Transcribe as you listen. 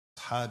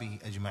وأصحابه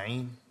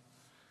أجمعين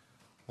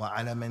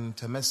وعلى من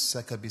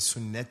تمسك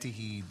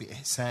بسنته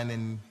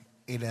بإحسان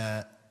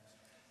إلى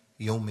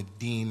يوم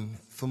الدين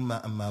ثم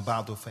أما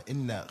بعد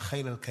فإن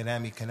خير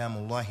الكلام كلام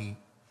الله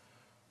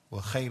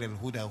وخير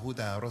الهدى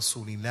هدى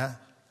رسول الله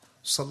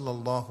صلى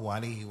الله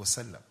عليه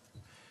وسلم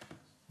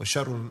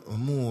وشر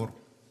الأمور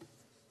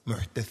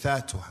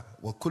محدثاتها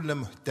وكل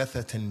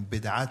محدثة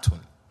بدعة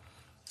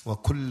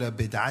وكل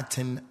بدعة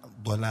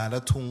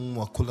ضلالة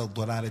وكل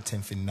ضلالة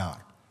في النار.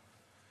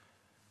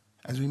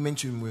 As we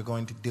mentioned, we're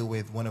going to deal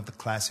with one of the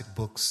classic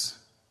books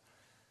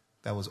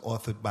that was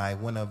authored by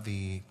one of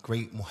the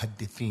great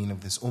muhaddithin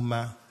of this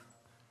ummah,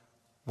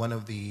 one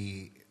of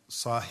the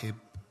Sahib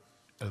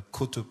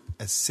al-Kutub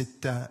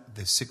al-Sitta,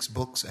 the 6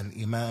 books,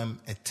 al-Imam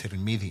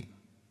At-Tirmidhi.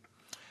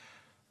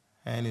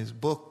 And his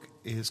book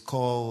is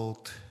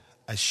called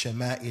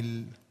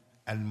Al-Shama'il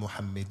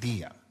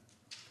al-Muhammadiyya.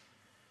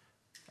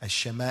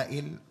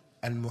 Al-Shama'il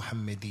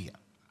al-Muhammadiyya.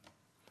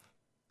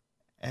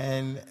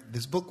 And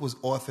this book was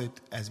authored,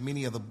 as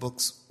many other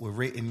books were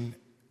written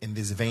in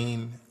this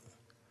vein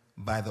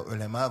by the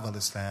ulama of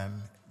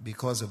Islam,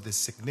 because of the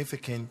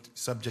significant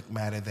subject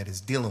matter that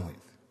it's dealing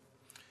with.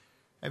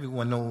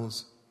 Everyone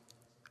knows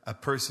a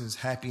person's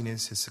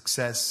happiness, his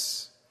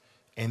success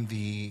in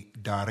the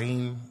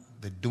Dareen,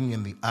 the Dunya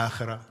and the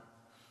Akhirah.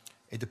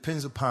 It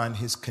depends upon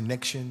his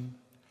connection.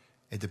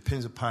 It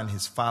depends upon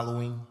his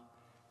following.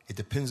 It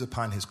depends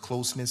upon his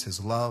closeness,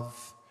 his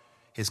love,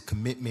 his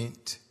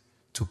commitment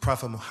to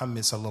Prophet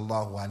Muhammad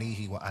sallallahu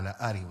alaihi wa ala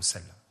alihi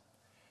wasallam.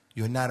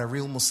 You're not a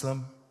real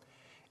Muslim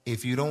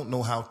if you don't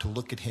know how to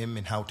look at him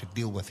and how to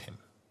deal with him.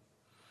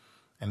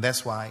 And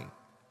that's why,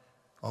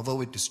 although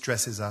it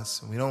distresses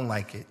us and we don't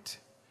like it,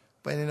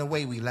 but in a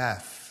way we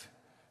laugh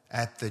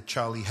at the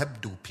Charlie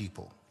Hebdo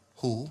people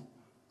who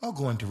are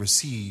going to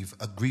receive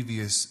a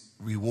grievous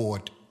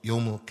reward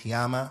Yawm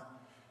al-Qiyamah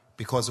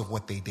because of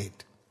what they did.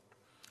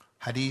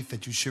 Hadith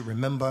that you should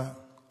remember,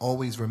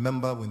 always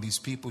remember, when these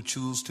people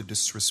choose to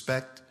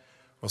disrespect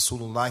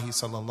Rasulullah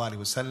sallallahu alaihi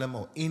wasallam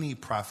or any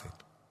prophet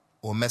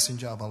or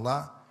messenger of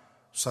Allah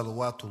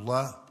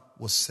salawatullah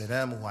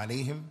wassalamu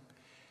alayhim,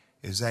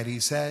 is that he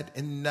said,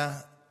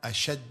 Inna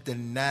ashad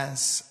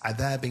al-nas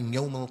adabin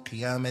yawm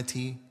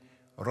al-qiyamati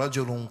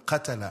rajulun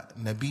qatala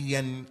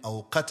nabiyan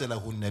aw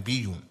qatalahu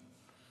nabiyun.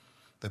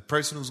 The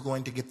person who's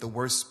going to get the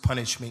worst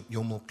punishment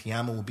yawm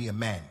al-qiyamah will be a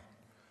man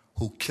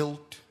who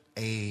killed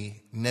a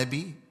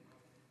nabi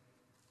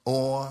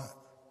or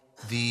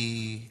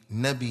the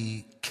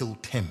nabi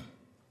killed him.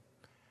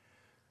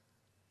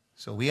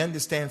 So we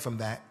understand from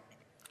that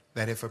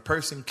if a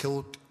person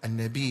killed a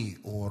nabi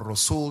or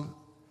rasul,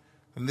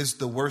 then this is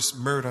the worst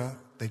murder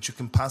that you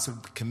can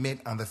possibly commit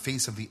on the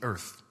face of the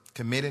earth.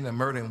 Committing a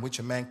murder in which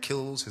a man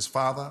kills his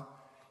father,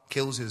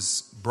 kills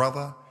his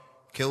brother,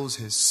 kills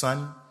his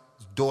son,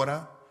 his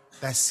daughter,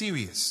 that's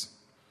serious.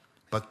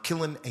 But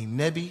killing a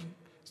nabi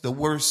is the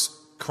worst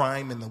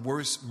crime and the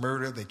worst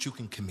murder that you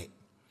can commit.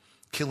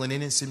 Killing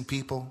innocent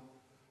people.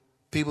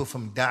 People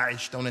from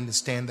Daesh don't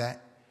understand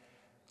that.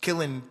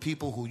 Killing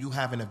people who you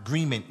have an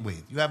agreement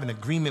with. You have an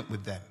agreement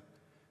with them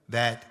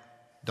that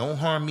don't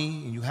harm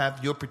me and you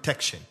have your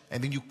protection.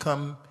 And then you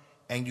come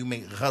and you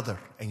make ghadr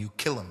and you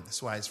kill them.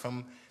 That's why it's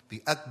from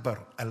the Akbar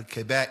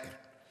al-Kaba'ir.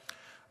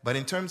 But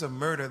in terms of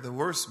murder, the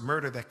worst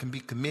murder that can be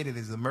committed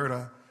is the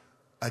murder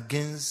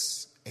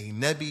against a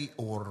Nabi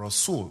or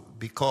Rasul,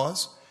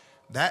 because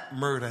that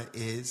murder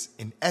is,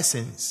 in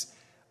essence,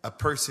 a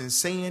person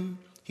saying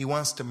he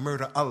wants to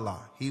murder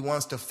Allah. He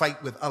wants to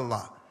fight with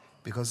Allah,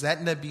 because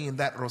that Nabi and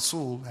that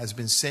Rasul has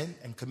been sent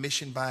and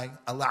commissioned by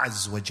Allah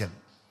Azza wa Jal.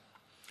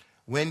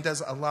 When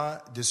does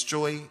Allah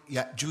destroy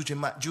Ya'juj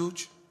and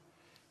Ma'juj?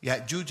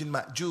 Ya'juj and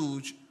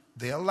Ma'juj,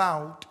 they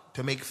allowed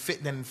to make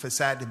fitna and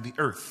fasad in the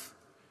earth.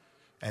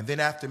 And then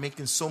after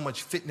making so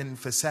much fitna and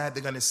fasad,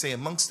 they're going to say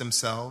amongst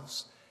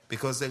themselves,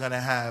 because they're going to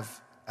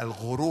have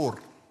al-ghurur.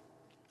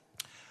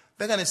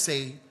 They're going to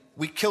say,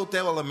 we killed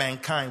all of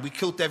mankind. We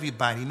killed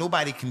everybody.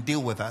 Nobody can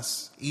deal with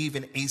us.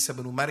 Even Isa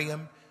ibn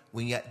Maryam,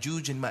 when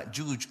Ya'juj and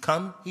Ma'juj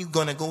come, he's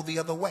going to go the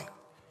other way.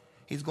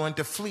 He's going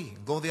to flee,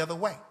 go the other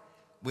way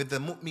with the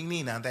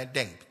mu'mineen on that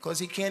day, because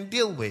he can't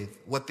deal with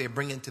what they're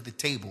bringing to the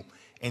table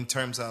in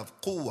terms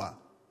of quwwah.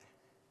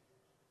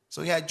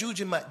 So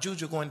Ya'juj and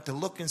Ma'juj are going to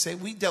look and say,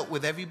 we dealt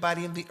with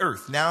everybody in the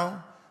earth.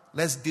 Now,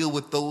 let's deal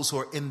with those who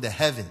are in the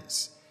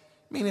heavens,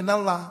 meaning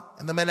Allah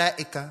and the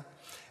Malaika.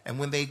 And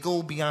when they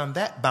go beyond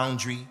that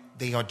boundary,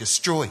 they are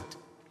destroyed.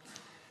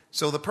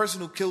 So the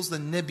person who kills the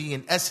Nabi,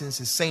 in essence,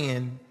 is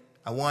saying,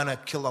 I want to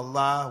kill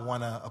Allah, I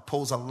want to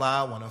oppose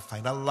Allah, I want to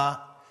fight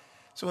Allah.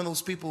 So when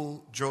those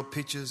people draw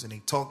pictures and they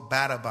talk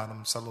bad about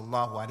him,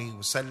 sallallahu alaihi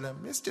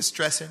wasallam, it's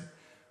distressing.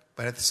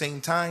 But at the same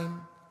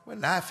time, we're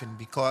laughing,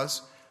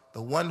 because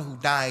the one who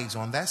dies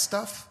on that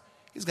stuff,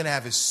 he's going to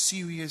have a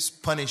serious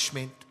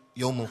punishment,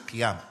 Yawm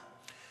al-Qiyamah.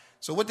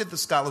 So what did the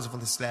scholars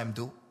of Islam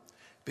do?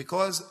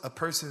 Because a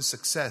person's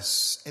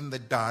success in the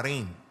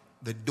Dareen,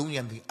 the Dunya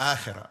and the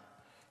Akhirah,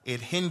 it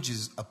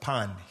hinges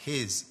upon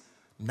his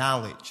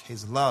knowledge,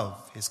 his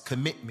love, his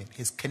commitment,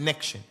 his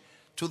connection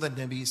to the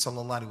Nabi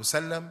sallallahu alaihi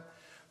wasallam.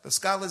 the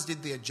scholars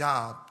did their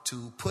job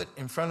to put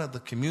in front of the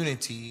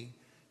community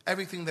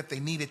everything that they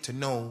needed to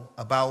know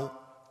about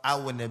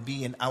our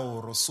Nabi and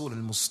our Rasul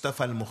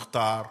al-Mustafa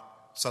al-Mukhtar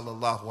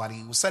sallallahu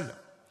alayhi wasallam.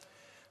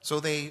 So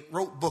they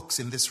wrote books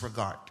in this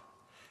regard.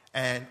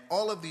 And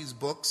all of these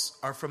books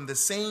are from the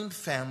same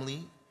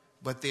family,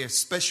 but they're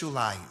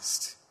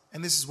specialized.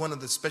 And this is one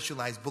of the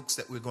specialized books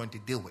that we're going to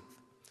deal with.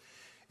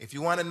 If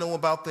you want to know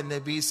about the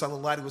Nabi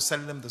sallallahu alayhi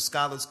wasallam, the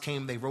scholars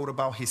came, they wrote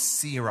about his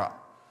seerah,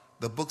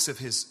 the books of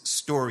his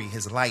story,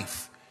 his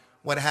life,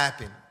 what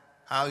happened,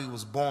 how he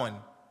was born,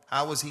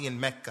 how was he in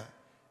Mecca,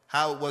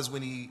 how it was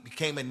when he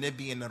became a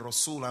Nabi and a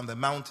Rasul on the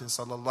mountain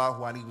sallallahu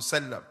alayhi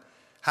wasallam,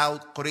 how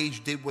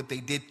Quraysh did what they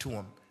did to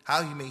him,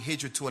 how he made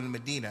hijrah to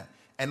al-Medina,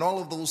 and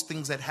all of those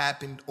things that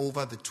happened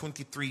over the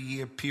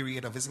 23-year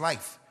period of his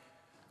life.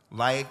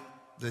 Like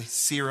the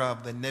seerah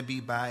of the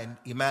Nabi by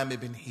Imam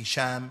ibn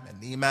Hisham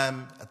and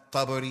Imam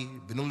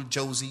At-Tabari, Ibn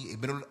al-Jawzi,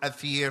 Ibn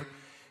al-Athir.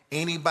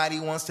 Anybody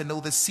wants to know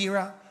the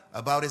seerah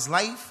about his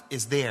life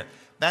is there.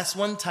 That's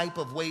one type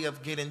of way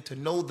of getting to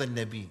know the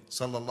Nabi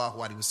sallallahu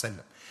alaihi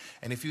wasallam.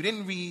 And if you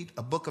didn't read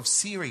a book of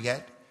seerah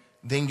yet,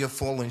 then you're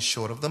falling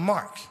short of the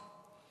mark.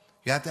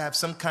 You have to have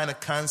some kind of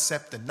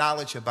concept and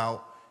knowledge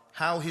about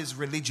how his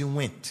religion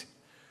went.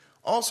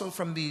 Also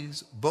from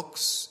these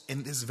books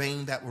in this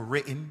vein that were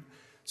written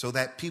so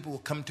that people will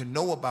come to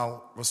know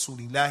about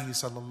Rasulullah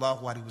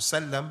sallallahu alaihi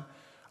wasallam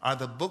are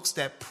the books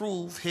that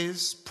prove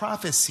his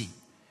prophecy.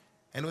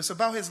 And it's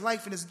about his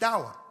life and his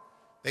dawah.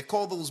 They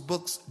call those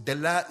books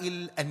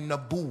Dala'il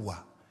al-Nabuwa.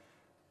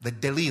 The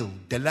Dalil,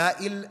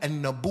 Dala'il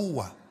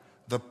al-Nabuwa,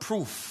 the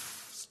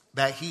proof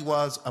that he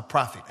was a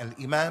prophet.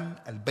 Al-Imam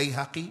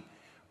al-Bayhaqi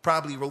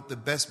probably wrote the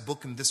best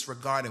book in this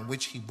regard, in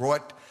which he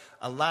brought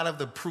a lot of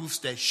the proofs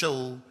that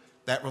show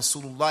that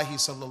Rasulullah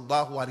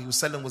sallallahu alaihi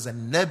wasallam was a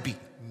Nabi.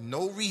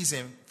 No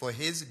reason for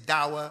his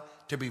dawah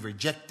to be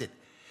rejected,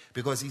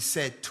 because he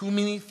said too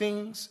many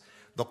things.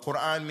 The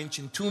Quran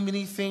mentioned too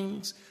many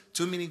things.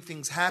 Too many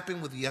things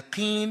happen with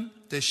yaqeen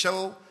to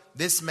show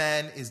this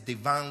man is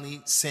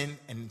divinely sent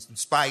and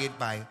inspired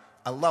by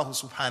Allah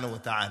subhanahu wa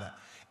ta'ala.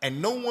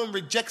 And no one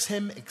rejects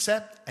him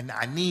except an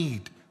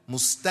anid,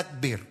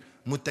 mustakbir,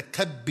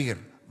 mutakabbir,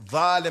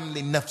 zalim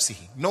li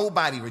nafsihi.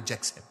 Nobody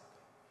rejects him,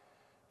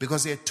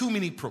 because there are too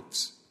many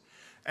proofs.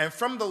 And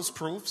from those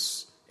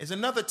proofs is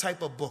another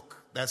type of book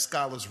that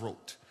scholars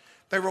wrote.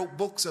 They wrote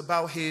books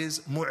about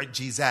his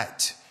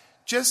mu'jizat,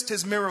 just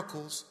his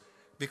miracles,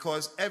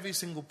 because every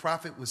single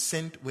prophet was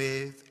sent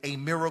with a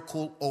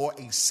miracle or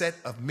a set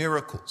of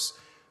miracles.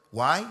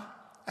 Why?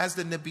 As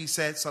the Nabi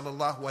said,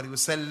 sallallahu alaihi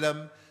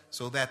wasallam,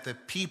 so that the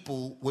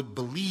people would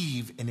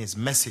believe in his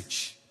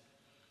message.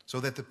 So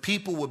that the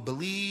people would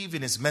believe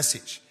in his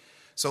message.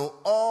 So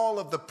all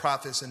of the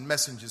prophets and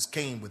messengers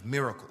came with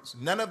miracles.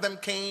 None of them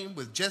came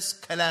with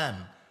just kalam,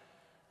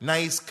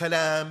 nice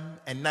kalam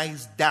and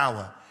nice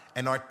dawah,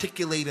 and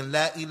articulating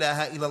la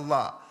ilaha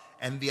illallah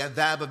and the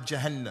adhab of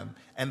Jahannam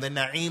and the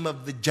na'im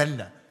of the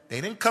Jannah.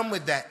 They didn't come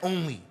with that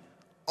only.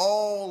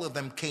 All of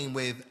them came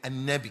with a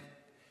Nabi.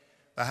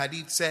 The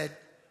hadith said,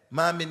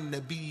 Ma min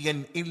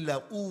nabiyyan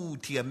illa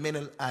utiya min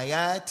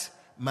al-ayat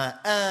ma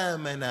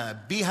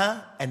amana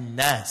biha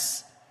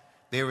an-nas.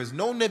 There is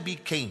no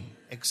Nabi came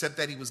except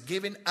that he was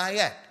given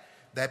ayat,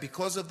 that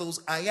because of those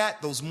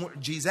ayat, those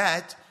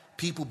mu'jizat,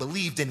 people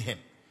believed in him.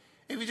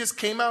 If he just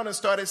came out and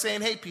started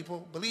saying, hey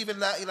people, believe in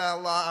la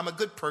ilaha illallah, I'm a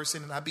good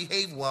person and I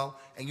behave well,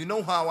 and you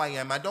know how I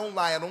am, I don't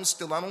lie, I don't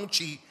steal, I don't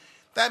cheat,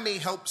 that may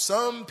help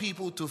some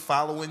people to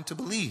follow and to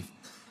believe.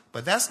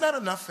 But that's not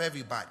enough for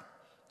everybody.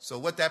 So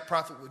what that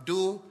prophet would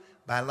do,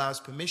 by Allah's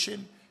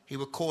permission, he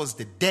would cause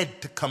the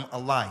dead to come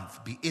alive,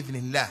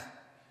 bi-idhnillah.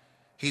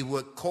 He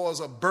would cause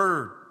a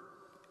bird,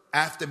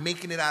 after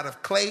making it out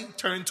of clay,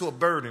 turn into a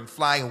bird and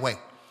fly away.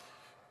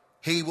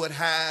 He would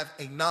have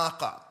a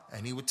naqa,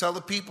 and he would tell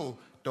the people,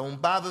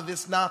 don't bother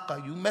this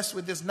naqa. You mess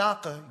with this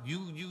naqa,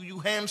 you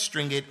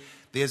hamstring it,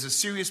 there's a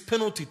serious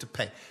penalty to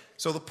pay.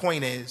 So the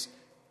point is,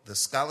 the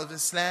scholar of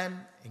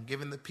Islam, in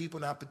giving the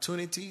people an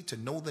opportunity to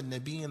know the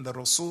Nabi and the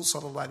Rasul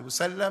sallallahu alaihi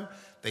wasallam,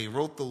 they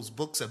wrote those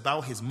books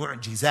about his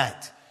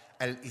mu'jizat,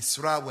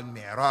 al-Isra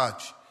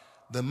wal-Mi'raj,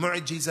 the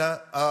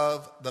mu'jiza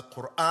of the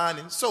Quran,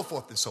 and so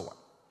forth and so on.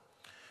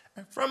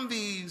 And from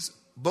these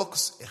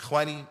books,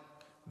 ikhwani,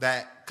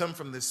 that come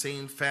from the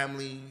same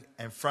family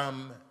and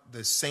from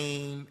the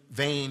same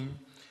vein,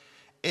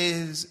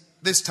 is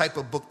this type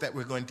of book that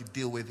we're going to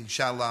deal with,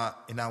 inshallah,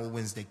 in our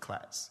Wednesday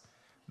class.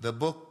 The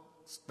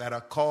books that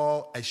are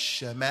called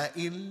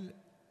Ash-Shama'il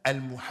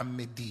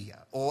al-Muhammadiyya,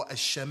 or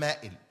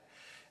Ash-Shama'il.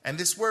 And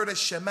this word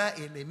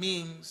Ash-Shama'il, it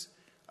means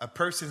a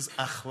person's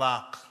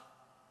akhlaq.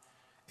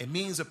 It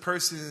means a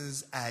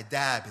person's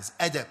adab, his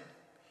adab.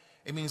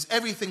 It means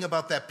everything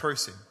about that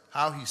person.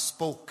 How he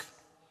spoke,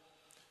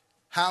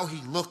 how he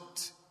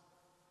looked,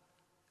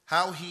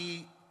 how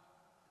he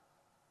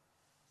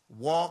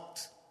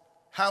walked,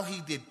 how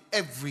he did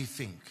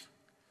everything.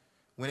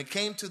 When it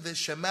came to the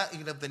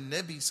shama'il of the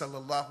Nabi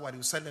sallallahu alaihi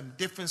wasallam,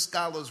 different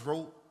scholars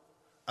wrote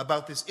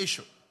about this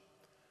issue.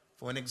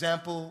 For an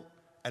example,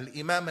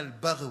 Al-Imam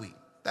al-Baghawi,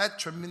 that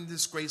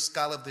tremendous great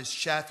scholar of the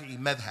Shafi'i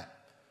madhab,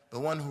 the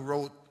one who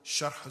wrote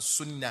Sharh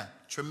al-Sunnah,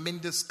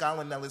 tremendous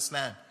scholar in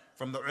al-Islam,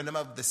 from the ulama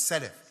of the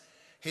Salaf.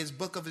 His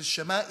book of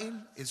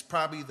Al-Shama'il is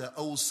probably the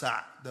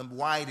awsa', the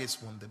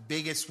widest one, the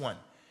biggest one.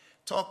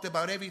 Talked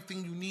about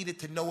everything you needed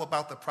to know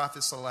about the Prophet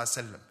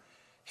ﷺ.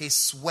 His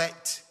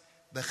sweat,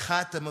 the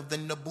khatam of the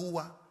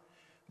Nabuwah.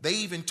 They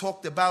even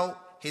talked about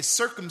his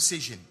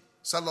circumcision,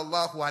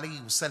 sallallahu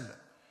alaihi wasallam.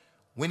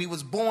 When he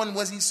was born,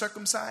 was he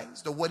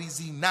circumcised or was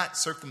he not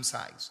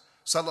circumcised?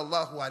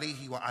 Sallallahu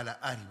alaihi wa ala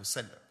alihi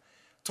wasallam.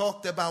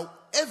 Talked about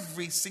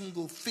every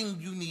single thing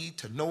you need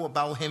to know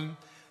about him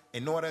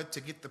in order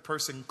to get the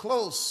person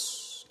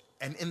close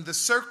and in the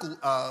circle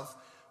of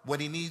what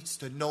he needs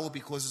to know,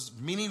 because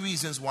there's many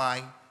reasons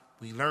why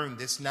we learn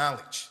this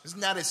knowledge. It's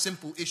not a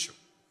simple issue.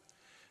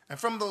 And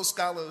from those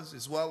scholars,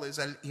 as well as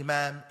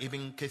Al-Imam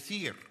Ibn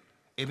Kathir,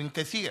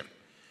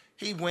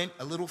 he went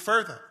a little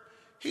further.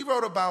 He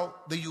wrote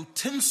about the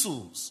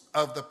utensils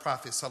of the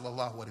Prophet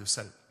sallallahu alaihi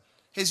wasallam.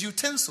 His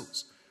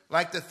utensils,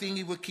 like the thing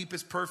he would keep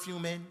his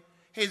perfume in,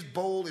 his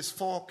bowl, his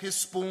fork, his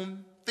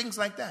spoon, things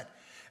like that.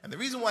 And the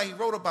reason why he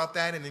wrote about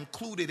that and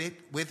included it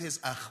with his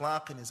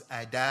akhlaq and his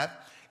adab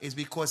is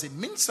because it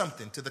meant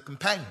something to the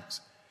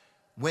companions.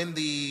 When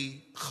the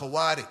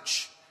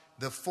Khawarij,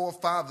 the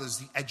forefathers,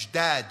 the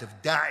Ajdad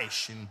of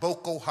Daesh and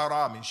Boko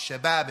Haram and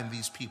Shabab and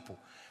these people,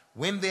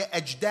 when their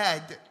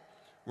Ajdad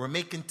were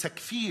making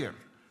takfir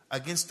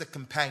against the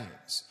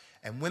companions,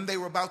 and when they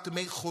were about to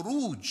make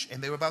khuruj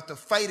and they were about to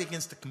fight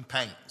against the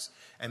companions,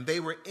 and they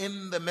were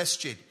in the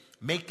masjid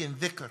making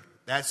dhikr,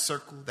 that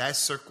circle, that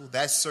circle,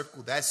 that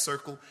circle, that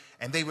circle,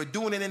 and they were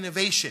doing an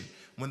innovation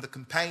when the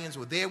companions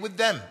were there with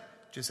them.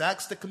 Just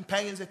ask the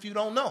companions if you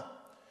don't know.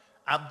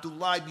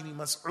 Abdullah ibn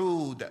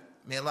Mas'ud,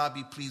 may Allah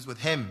be pleased with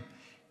him,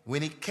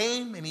 when he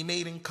came and he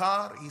made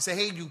inkar, he said,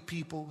 hey, you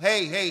people,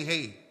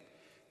 hey,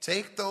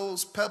 take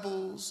those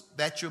pebbles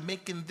that you're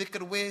making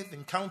dhikr with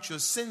and count your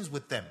sins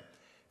with them.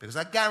 Because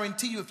I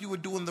guarantee you, if you were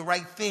doing the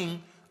right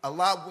thing,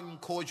 Allah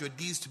wouldn't cause your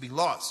deeds to be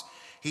lost.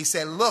 He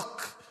said,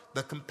 look,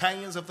 the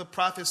companions of the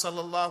Prophet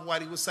sallallahu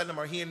alaihi wasallam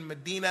are here in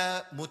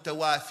Medina,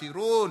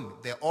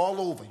 mutawafirun. They're all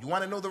over. You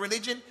want to know the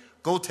religion?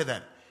 Go to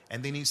them.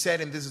 And then he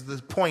said, and this is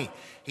the point,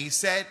 he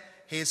said,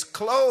 his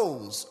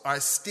clothes are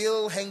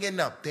still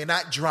hanging up. They're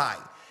not dry.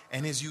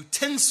 And his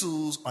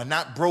utensils are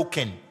not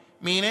broken.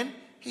 Meaning,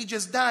 he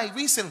just died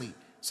recently.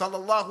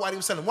 Sallallahu alaihi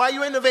wasallam. Why are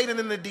you innovating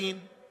in the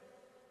deen?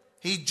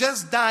 He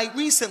just died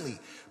recently.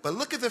 But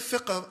look at the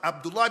fiqh of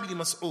Abdullah ibn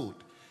Mas'ud.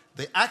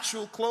 The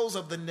actual clothes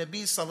of the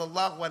Nabi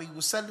sallallahu alaihi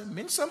wasallam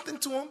meant something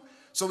to him.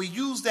 So he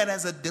used that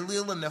as a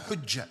dalil and a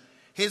hujjah.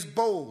 His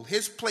bowl,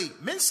 his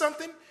plate meant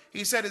something.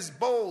 He said his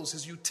bowls,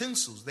 his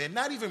utensils, they're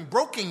not even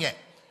broken yet.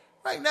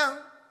 Right now,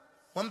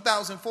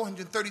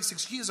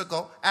 1,436 years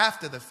ago,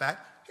 after the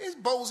fact, his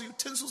bowls and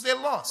utensils, they're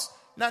lost.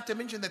 Not to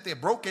mention that they're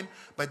broken,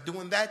 but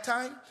during that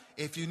time,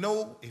 if you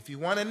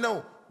want to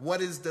know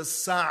what is the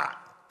sa'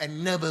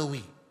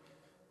 an-nabawi,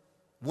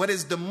 what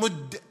is the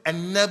mud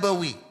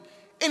an-nabawi,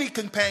 any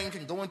companion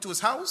can go into his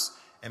house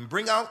and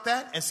bring out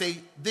that and say,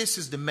 this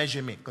is the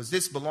measurement, because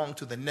this belonged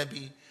to the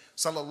Nabi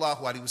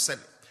sallallahu alaihi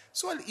wasallam.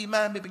 So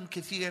Al-Imam Ibn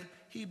Kathir,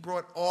 he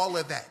brought all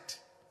of that.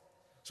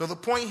 So the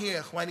point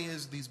here, Ikhwani,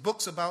 is these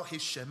books about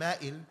his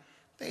Shama'il,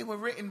 they were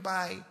written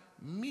by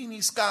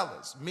many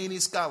scholars.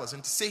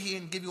 And to sit here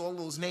and give you all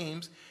those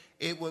names,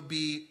 it would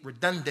be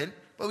redundant,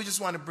 but we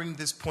just want to bring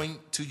this point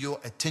to your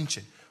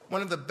attention.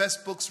 One of the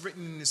best books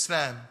written in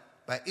Islam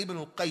by Ibn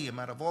al-Qayyim,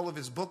 out of all of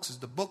his books, is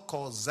the book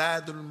called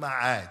Zad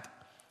al-Ma'ad.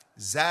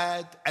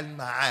 Zad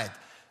al-Ma'ad.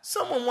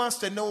 Someone wants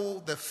to know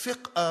the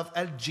fiqh of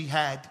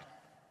al-jihad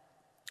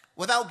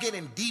without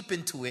getting deep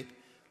into it,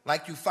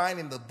 like you find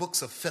in the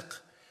books of fiqh.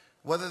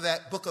 Whether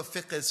that book of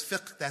fiqh is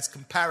fiqh that's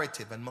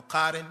comparative and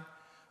muqarin,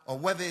 or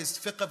whether it's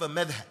fiqh of a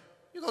madhab.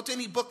 You go to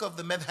any book of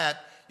the madhab,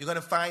 you're going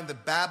to find the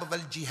bab of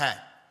al-jihad.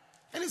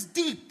 And it's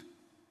deep,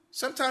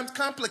 sometimes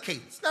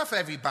complicated. It's not for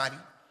everybody.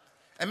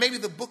 And maybe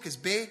the book is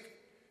big,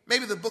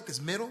 maybe the book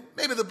is middle,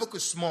 maybe the book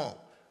is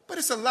small. But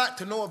it's a lot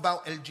to know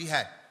about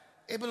al-jihad.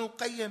 Ibn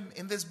al-Qayyim,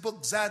 in this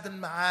book, Zad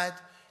al-Ma'ad,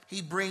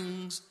 he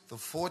brings the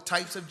 4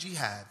 types of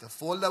jihad, the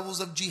 4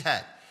 levels of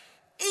jihad.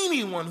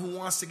 Anyone who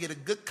wants to get a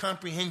good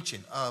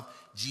comprehension of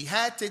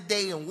jihad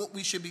today and what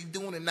we should be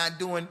doing and not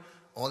doing,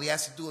 all he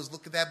has to do is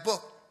look at that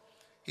book.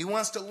 He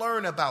wants to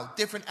learn about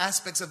different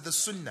aspects of the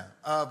sunnah,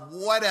 of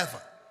whatever,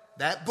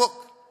 that book.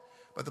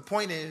 But the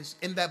point is,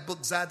 in that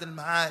book, Zad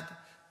al-Ma'ad,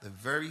 the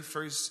very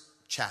first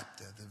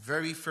chapter,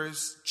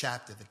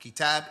 the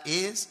kitab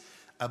is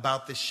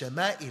about the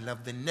Shama'il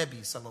of the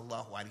Nabi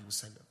sallallahu alaihi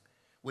wasallam,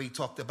 where he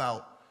talked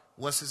about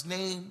what's his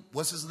name,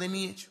 what's his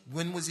lineage,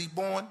 when was he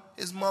born,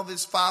 his mother,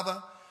 his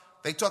father.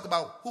 They talk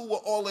about who were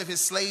all of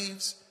his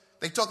slaves.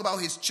 They talk about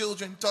his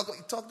children.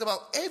 He talked about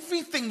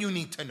everything you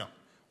need to know.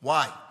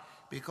 Why?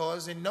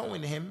 Because in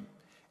knowing him,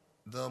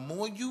 the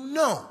more you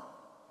know,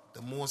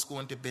 the more it's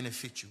going to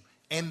benefit you.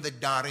 And the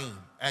dareen,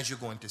 as you're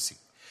going to see.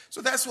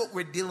 So that's what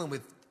we're dealing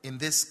with in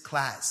this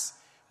class.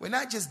 We're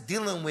not just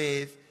dealing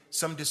with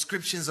some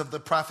descriptions of the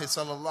Prophet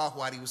sallallahu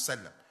alaihi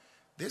wasallam.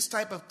 This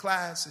type of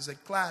class is a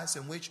class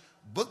in which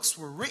books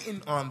were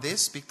written on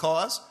this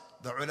because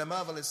the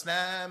ulama of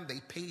Islam,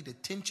 they paid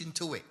attention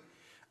to it.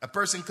 A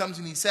person comes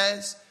and he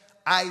says,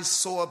 I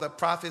saw the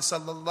Prophet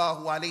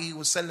sallallahu alaihi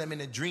wasallam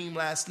in a dream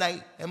last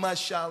night, and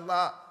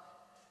mashallah,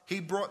 he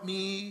brought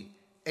me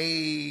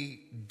a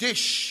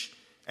dish,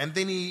 and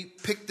then he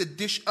picked the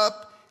dish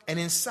up, and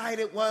inside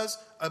it was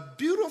a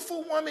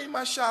beautiful woman,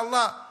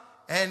 mashallah,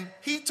 and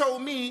he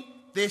told me,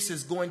 this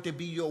is going to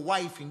be your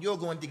wife, and you're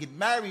going to get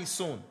married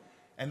soon.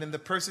 And then the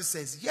person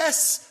says,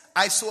 yes,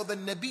 I saw the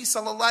Nabi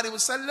sallallahu alaihi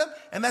wasallam,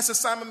 and that's the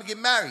time I'm going to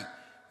get married.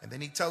 And then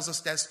he tells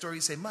us that story.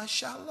 He say,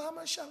 mashallah,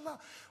 mashallah.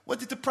 What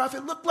did the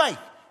Prophet look like?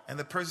 And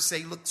the person say,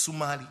 he looked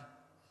Somali.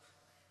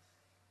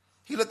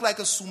 He looked like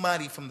a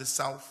Somali from the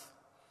south.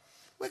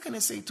 We're going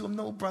to say to him,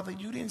 no, brother,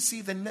 you didn't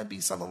see the Nabi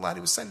sallallahu alaihi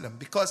wasallam,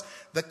 because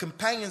the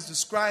companions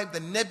described the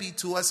Nabi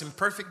to us in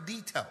perfect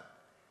detail.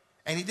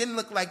 And he didn't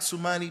look like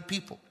Somali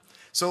people.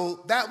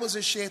 So that was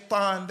a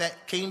shaitan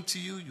that came to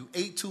you. You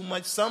ate too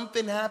much.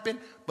 Something happened,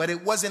 but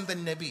it wasn't the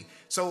Nabi.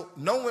 So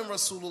knowing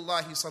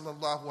Rasulullah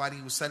sallallahu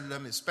alaihi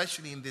wasallam,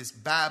 especially in this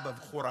bab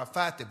of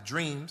khurafat, of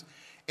dreams,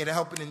 it'll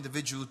help an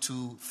individual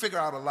to figure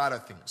out a lot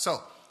of things.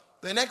 So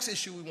the next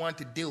issue we want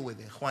to deal with,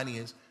 Ikhwani,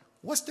 is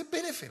what's the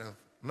benefit of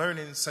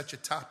learning such a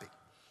topic?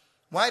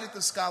 Why did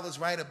the scholars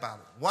write about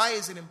it? Why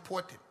is it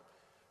important?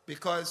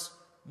 Because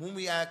when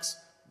we ask,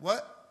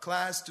 what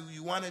class do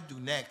you want to do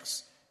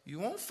next? You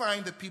won't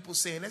find the people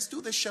saying, let's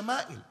do the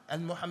Shama'il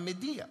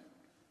al-Muhammadiyah.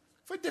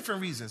 For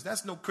different reasons.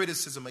 That's no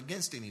criticism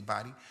against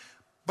anybody.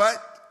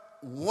 But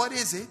what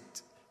is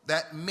it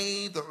that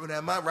made the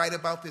ulama write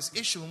about this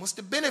issue, and what's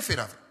the benefit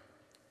of it?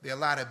 There are a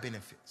lot of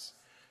benefits.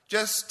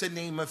 Just to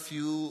name a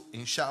few,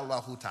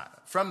 inshallah ta'ala.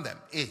 From them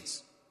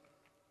is,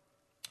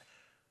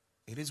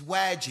 it is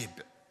wajib.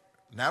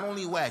 Not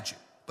only wajib,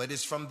 but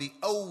it's from the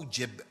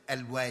awjib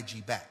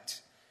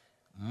al-wajibat.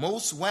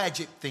 Most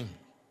wajib thing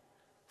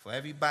for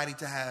everybody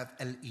to have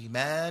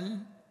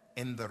al-iman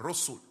in the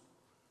Rasul.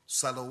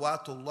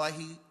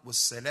 Salawatullahi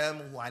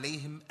wassalamuhu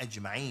alayhim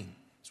ajma'een.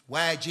 It's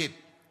wajib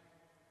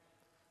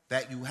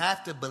that you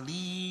have to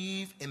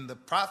believe in the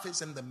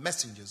prophets and the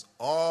messengers,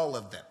 all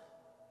of them.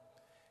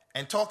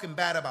 And talking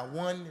bad about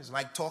one is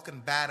like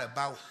talking bad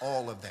about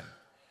all of them.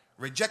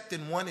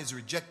 Rejecting one is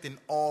rejecting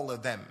all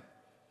of them.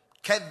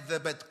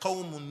 كذبت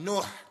قوم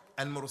نوح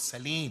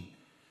المرسلين.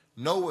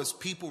 Noah's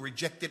people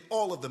rejected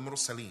all of the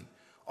mursaleen.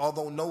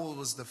 Although Noah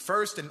was the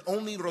first and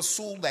only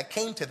Rasul that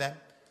came to them,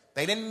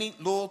 they didn't meet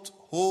Lut,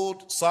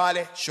 Hud,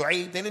 Salih,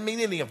 Shu'aib. They didn't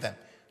meet any of them.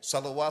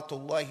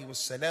 Salawatullahi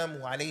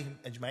wassalamu alayhim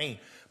ajma'een.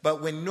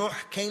 But when Nuh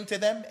came to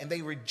them and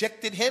they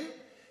rejected him,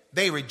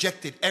 they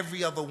rejected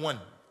every other one.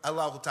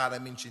 Allah Ta'ala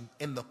mentioned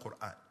in the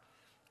Quran.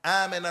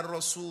 آمن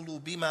الرسول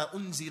بما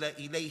أنزل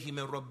إليه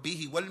من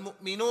ربه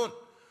والمؤمنون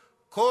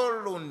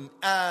كل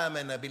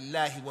آمن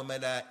بالله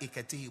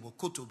وملائكته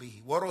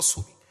وكتبه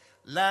ورسله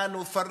لا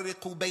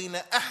نفرق بين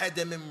أحد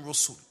من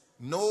رسله.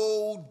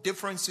 No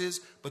differences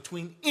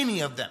between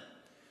any of them.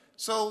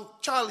 So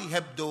Charlie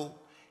Hebdo,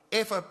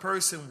 if a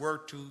person were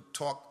to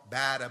talk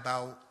bad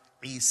about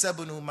Isa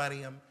ibn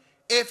Maryam,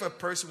 if a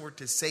person were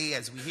to say,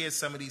 as we hear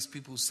some of these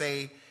people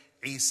say,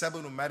 Isa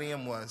ibn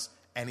Maryam was,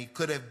 and he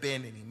could have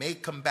been, and he may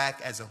come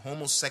back as a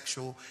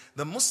homosexual,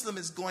 the Muslim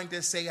is going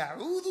to say,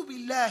 A'udhu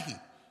billahi.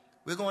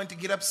 We're going to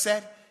get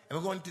upset, and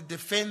we're going to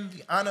defend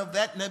the honor of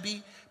that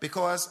Nabi,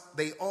 because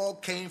they all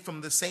came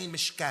from the same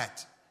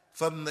mishkat,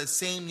 from the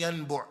same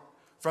yanbur,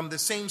 from the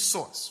same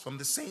source, from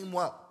the same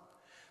well.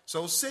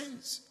 So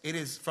since it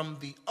is from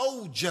the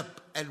awjab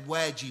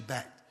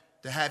al-wajibat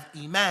to have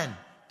iman,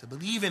 to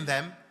believe in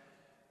them,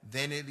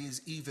 then it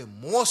is even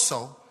more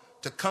so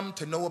to come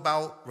to know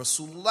about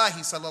Rasulullah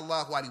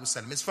sallallahu alaihi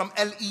wasallam. It's from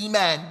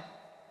al-iman.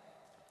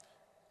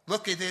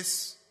 Look at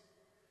this.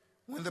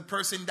 When the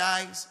person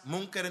dies,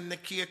 Munkar and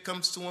Nakir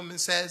comes to him and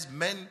says,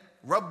 Men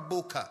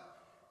Rabbuka.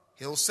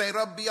 He'll say,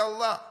 Rabbi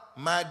Allah.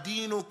 Ma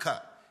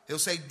dinuka. He'll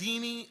say,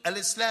 Dini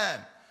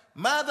al-Islam.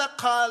 ماذا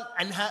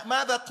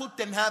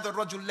قلت عن هذا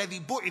الرجل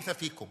الذي بعث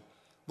فيكم?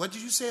 What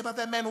did you say about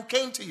that man who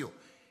came to you?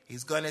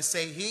 He's going to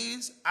say,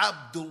 he's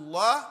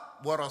Abdullah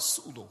wa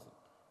Rasuluhu.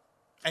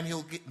 And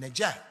he'll get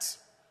najat,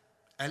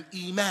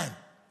 al-iman,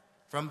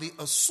 from the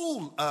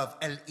usul of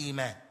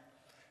al-iman.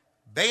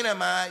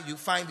 Bainama, you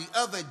find the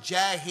other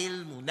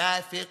jahil,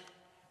 munafiq,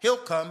 he'll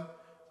come,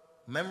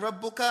 Man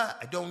Rabbuka,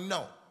 I don't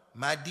know.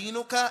 Ma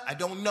dinuka, I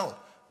don't know.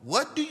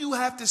 What do you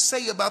have to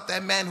say about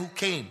that man who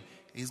came?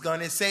 He's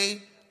going to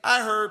say,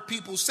 I heard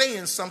people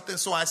saying something,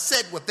 so I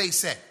said what they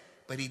said.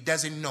 But he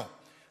doesn't know.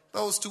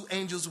 Those two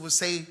angels will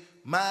say,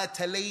 Ma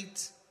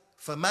talait,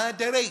 fa ma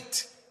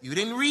darait. You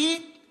didn't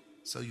read,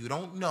 so you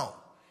don't know.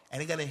 And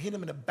they're going to hit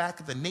him in the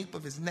back of the nape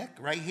of his neck,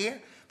 right here.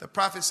 The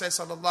Prophet says,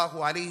 sallallahu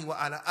alayhi wa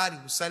ala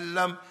alihi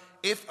wasallam,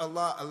 if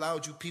Allah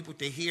allowed you people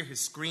to hear his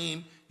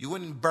scream, you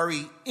wouldn't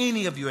bury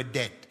any of your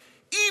dead.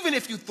 Even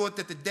if you thought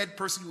that the dead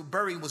person you were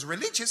burying was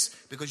religious,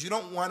 because you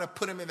don't want to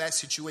put him in that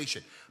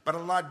situation. But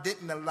Allah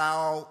didn't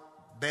allow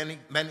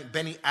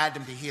Bani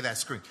Adam to hear that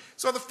scream.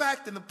 So the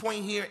fact and the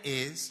point here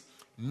is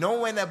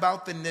Knowing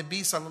about the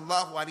Nabi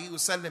sallallahu alaihi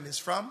wasallam is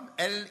from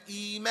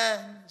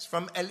al-Iman. It's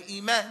from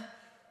al-Iman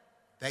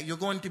that you're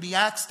going to be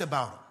asked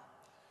about him.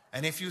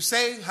 And if you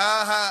say,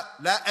 la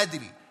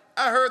adri,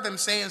 I heard them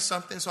saying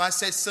something, so I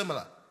said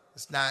similar,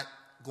 it's not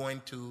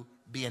going to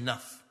be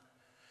enough.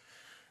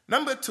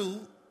 Number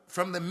two,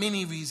 from the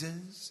many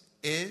reasons,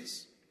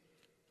 is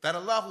that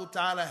Allah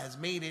Ta'ala has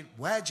made it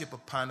wajib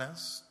upon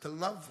us to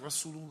love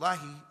Rasulullah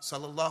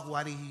sallallahu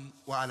alaihi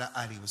wa ala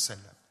alihi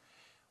wasallam.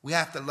 We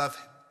have to love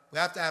him. We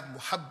have to have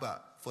muhabba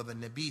for the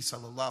Nabi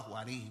sallallahu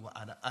alaihi wa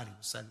ala alihi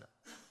wasallam.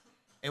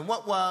 And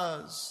what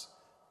was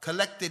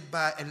collected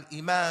by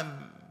Al-Imam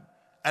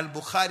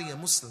Al-Bukhari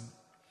and Muslim,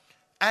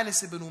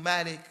 Anas ibn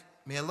Malik,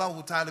 may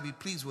Allah Ta'ala be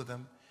pleased with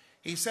him,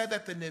 he said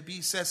that the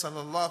Nabi said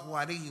sallallahu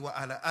alaihi wa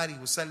ala alihi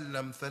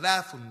wasallam,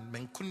 thalathun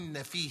man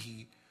kunna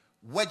fihi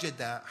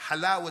wajada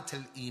halawat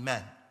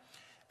al-iman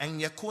an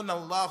yakuna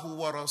Allahu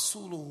wa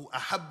rasuluhu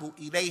ahabbu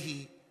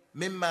ilayhi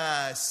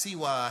mimma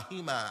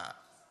siwahima.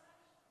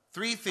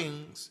 Three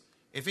things,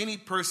 if any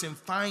person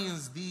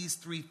finds these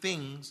three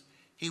things,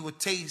 he would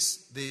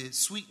taste the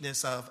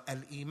sweetness of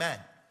al-iman.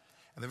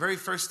 And the very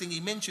first thing he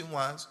mentioned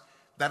was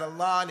that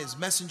Allah and His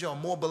Messenger are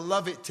more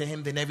beloved to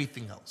Him than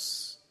everything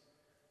else.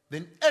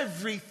 Than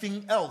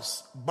everything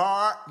else,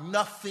 bar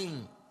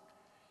nothing.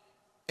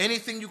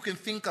 Anything you can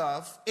think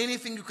of,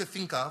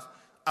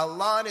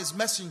 Allah and His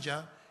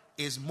Messenger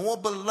is more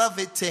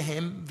beloved to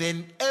Him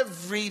than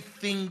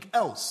everything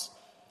else.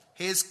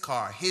 His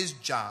car, His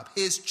job,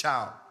 His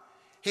child,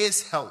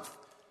 His health,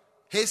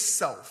 His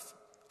self,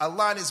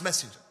 Allah and His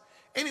Messenger.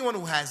 Anyone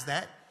who has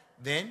that,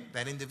 then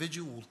that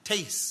individual will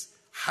taste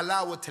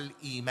halawat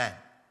al-iman.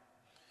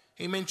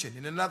 He mentioned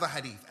in another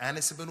hadith,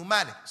 Anas ibn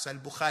Malik,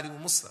 Sahih Bukhari wa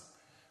Muslim,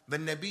 the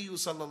Nabi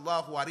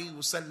sallallahu alaihi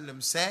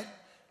wasallam said,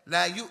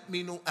 لا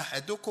يؤمن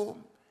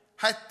أحدكم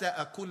حتى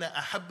أكون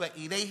أحب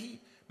إليه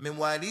من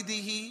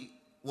والده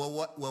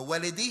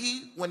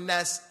وولده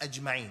والناس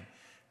أجمعين.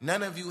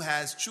 None of you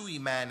has true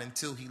iman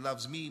until he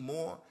loves me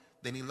more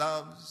than he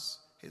loves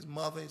his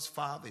mother, his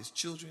father, his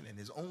children, and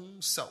his own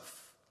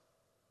self.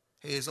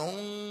 His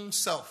own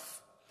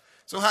self.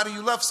 So how do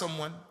you love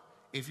someone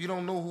if you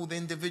don't know who the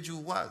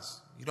individual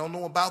was? You don't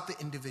know about the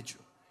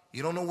individual.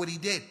 You don't know what he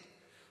did.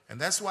 And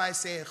that's why I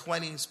say,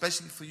 Ikhwani,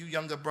 especially for you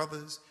younger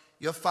brothers,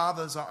 your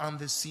fathers are on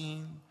the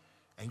scene,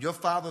 and your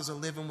fathers are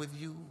living with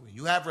you.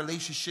 You have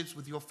relationships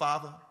with your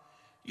father.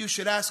 You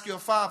should ask your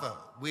father,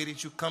 where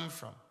did you come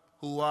from?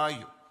 Who are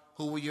you?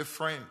 Who were your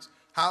friends?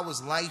 How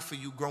was life for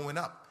you growing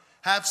up?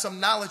 Have some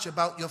knowledge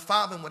about your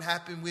father and what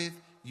happened with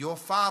your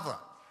father.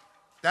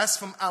 That's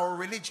from our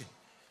religion.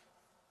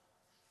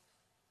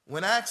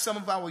 When I ask some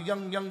of our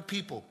young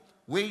people,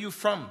 where are you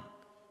from?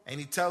 And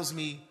he tells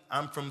me,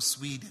 I'm from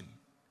Sweden.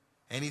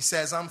 And he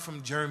says, I'm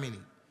from Germany.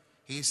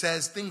 He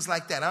says things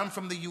like that. I'm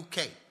from the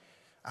UK.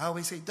 I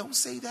always say, don't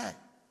say that.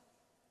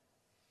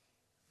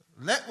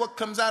 Let what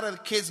comes out of the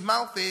kid's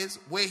mouth is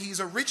where he's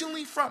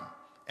originally from.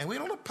 And we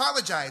don't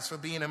apologize for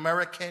being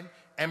American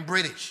and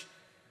British.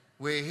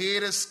 We're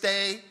here to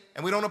stay,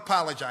 and we don't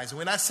apologize.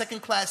 We're not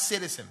second-class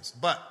citizens.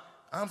 But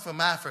I'm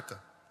from Africa.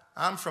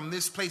 I'm from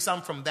this place.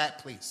 I'm from that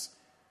place.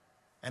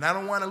 And I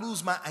don't want to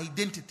lose my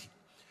identity.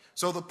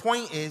 So the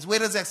point is, where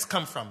does that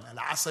come from?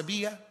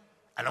 Al-Asabiyya,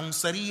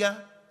 Al-Unsariyya,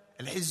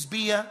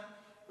 Al-Hizbiyya.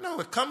 No,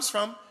 it comes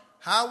from,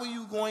 how are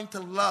you going to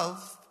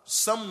love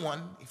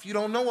someone if you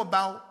don't know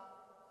about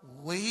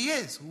where he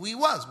is, who he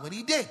was, what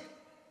he did?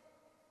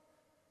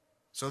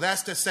 So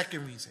that's the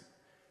second reason.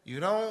 You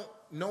don't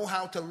know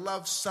how to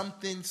love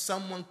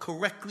someone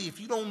correctly if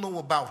you don't know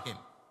about him.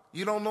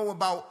 You don't know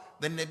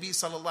about the Nabi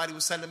sallallahu alaihi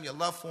wasallam, your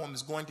love for him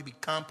is going to be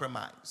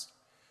compromised.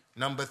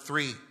 Number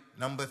three,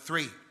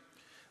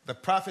 the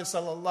Prophet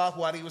sallallahu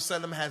alaihi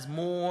wasallam has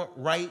more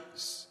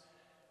rights,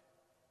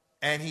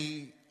 and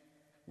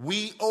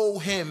we owe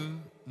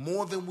him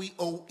more than we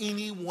owe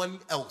anyone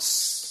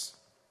else.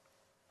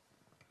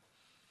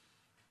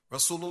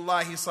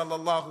 Rasulullah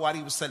sallallahu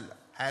alaihi wasallam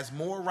has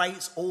more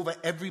rights over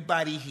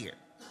everybody here.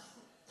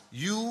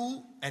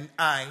 You and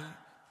I,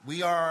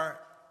 we are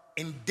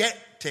in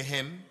debt to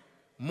him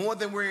more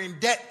than we're in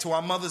debt to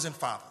our mothers and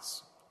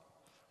fathers.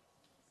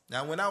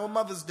 Now, when our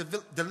mothers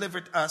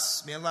delivered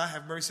us, may Allah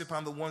have mercy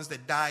upon the ones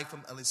that died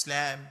from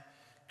al-Islam,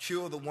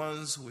 cure the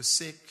ones who are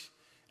sick,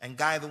 and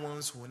guide the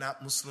ones who are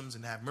not Muslims,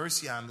 and have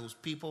mercy on those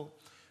people.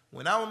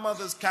 When our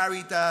mothers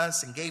carried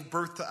us and gave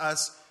birth to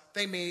us,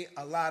 they made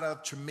a lot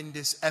of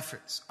tremendous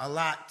efforts, a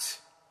lot,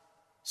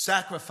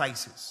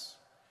 sacrifices.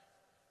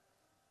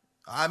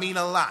 I mean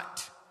a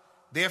lot.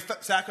 Their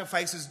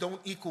sacrifices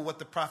don't equal what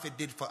the Prophet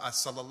did for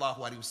us, sallallahu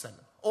alaihi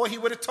wasallam. Or he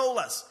would have told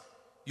us,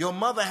 your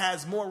mother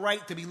has more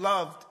right to be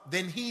loved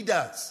than he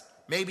does.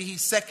 Maybe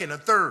he's second or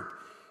third.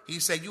 He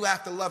said, you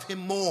have to love him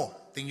more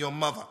than your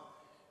mother,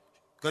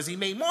 because he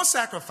made more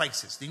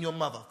sacrifices than your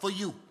mother for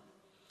you.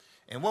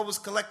 And what was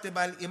collected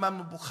by Imam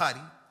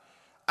al-Bukhari,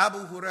 Abu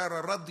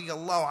Hurairah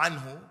radiyallahu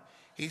anhu,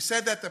 he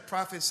said that the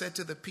Prophet said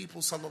to the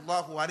people,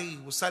 sallallahu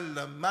alaihi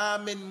wasallam, ma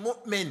min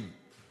mu'min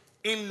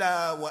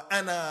illa wa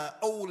ana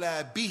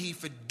awla bihi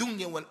fi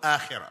dunya wal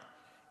akhirah.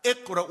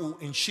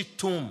 اقرأوا إن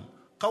شئتم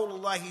قول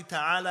الله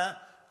تعالى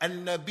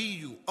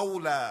النبي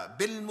أولى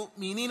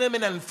بالمؤمنين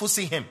من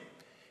أنفسهم.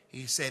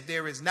 He said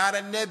there is not a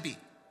Nabi,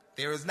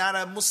 there is not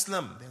a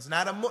Muslim, there's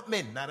not a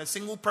mu'min, not a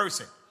single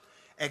person,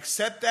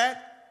 except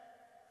that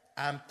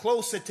I'm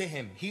closer to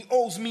him. He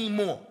owes me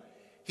more.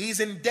 He's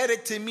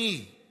indebted to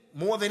me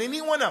more than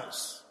anyone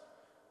else.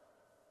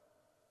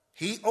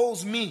 He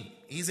owes me.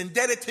 He's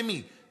indebted to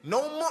me.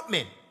 No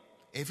mu'min.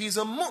 If he's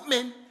a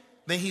mu'min,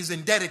 then he's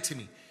indebted to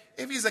me.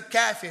 If he's a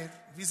kafir,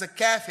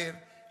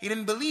 he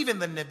didn't believe in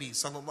the Nabi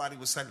sallallahu alaihi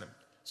wasallam.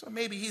 So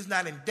maybe he's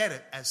not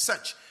indebted as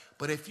such.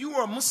 But if you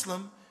are a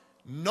Muslim,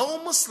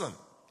 no Muslim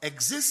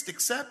exists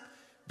except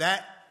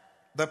that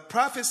the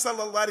Prophet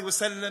sallallahu alaihi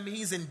wasallam,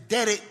 he's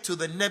indebted to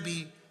the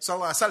Nabi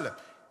sallallahu alaihi wasallam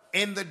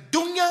in the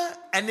dunya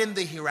and in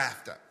the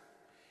hereafter.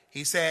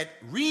 He said,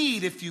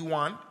 read if you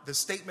want the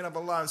statement of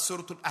Allah in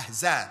Surah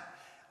Al-Ahzab.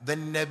 The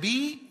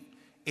Nabi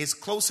is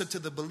closer to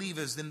the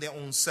believers than their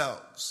own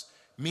selves.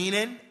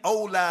 Meaning,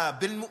 awla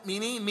bil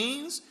mu'minin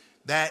means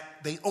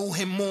that they owe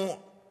him more.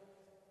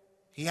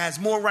 He has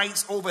more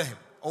rights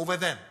over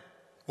them.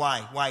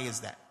 Why? Why is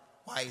that?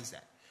 Why is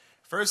that?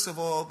 First of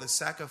all, the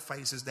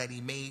sacrifices that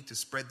he made to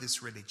spread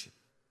this religion.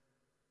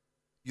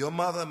 Your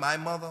mother, my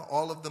mother,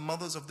 all of the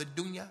mothers of the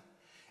dunya,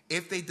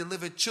 if they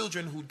deliver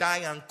children who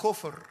die on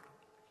kufr,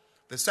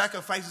 the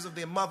sacrifices of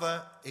their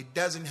mother, it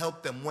doesn't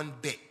help them one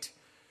bit.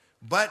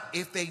 But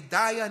if they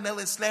die on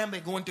al-Islam,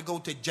 they're going to go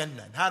to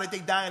Jannah. And how did they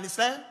die on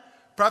Islam?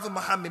 Prophet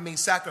Muhammad made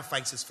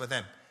sacrifices for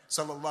them.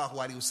 Sallallahu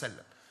alaihi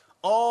wasallam.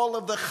 All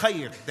of the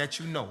khair that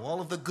you know,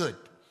 all of the good,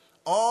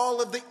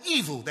 all of the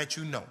evil that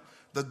you know,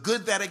 the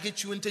good that'll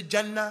get you into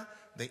Jannah,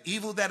 the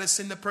evil that'll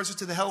send the person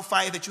to the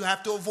hellfire that you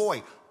have to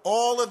avoid.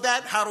 All of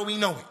that, how do we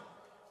know it?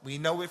 We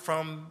know it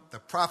from the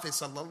Prophet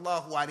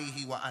sallallahu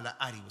alaihi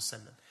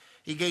wasallam.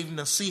 He gave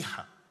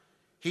nasiha.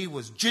 He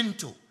was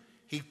gentle.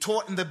 He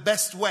taught in the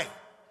best way.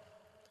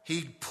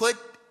 He put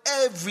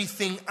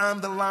everything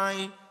on the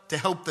line to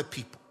help the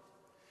people.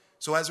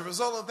 So as a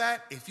result of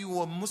that, if you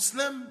were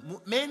Muslim,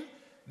 mu'min,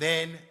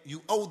 then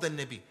you owe the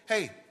Nabi.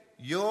 Hey,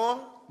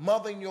 your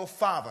mother and your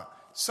father.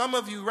 Some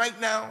of you right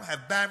now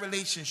have bad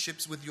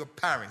relationships with your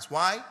parents.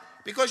 Why?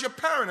 Because your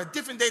parents are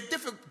different.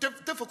 They're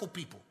difficult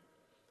people.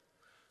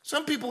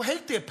 Some people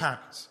hate their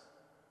parents.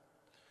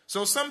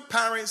 So some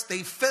parents,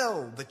 they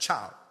fail the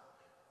child.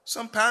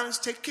 Some parents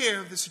take care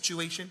of the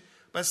situation,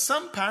 but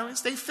some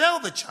parents, they fail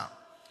the child.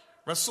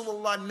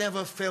 Rasulullah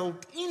never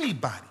failed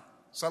anybody.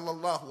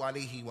 Sallallahu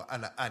alayhi wa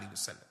ala alihi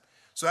wasallam.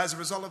 So as a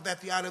result of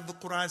that, the ayah of the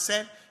Quran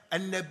said,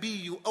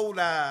 An-Nabiyyu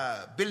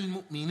awla bil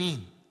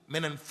mu'minin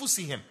min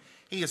anfusihim.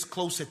 He is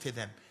closer to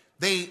them.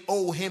 They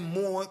owe him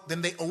more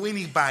than they owe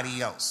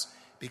anybody else.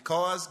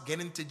 Because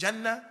getting to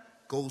Jannah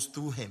goes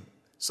through him.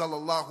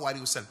 Sallallahu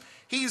alayhi wasallam.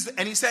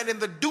 And he said in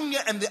the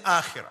dunya and the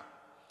akhirah.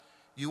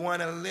 You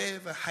want to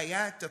live a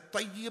hayat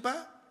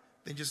al-tayyibah?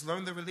 Then just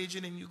learn the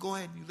religion and you go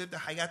ahead and you live the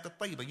hayat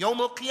al-tayyibah. Yawm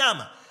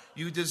al-qiyamah.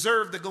 You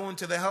deserve to go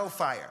into the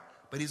hellfire.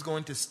 But he's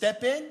going to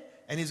step in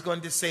and he's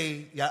going to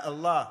say, Ya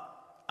Allah,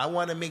 I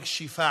want to make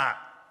shifa.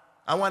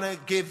 I want to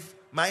give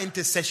my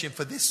intercession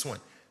for this one.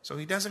 So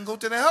he doesn't go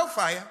to the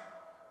hellfire.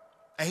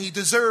 And he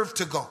deserved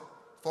to go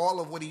for all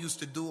of what he used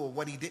to do or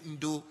what he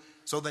didn't do.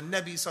 So the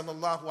Nabi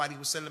sallallahu alaihi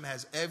wasallam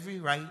has every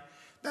right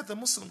that the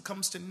Muslim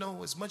comes to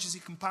know as much as he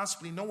can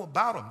possibly know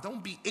about him.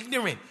 Don't be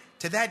ignorant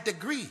to that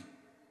degree.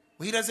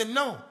 Well, he doesn't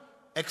know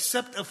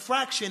except a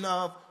fraction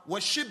of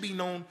what should be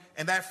known,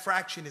 and that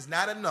fraction is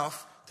not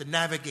enough to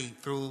navigate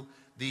through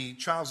the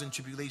trials and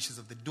tribulations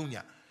of the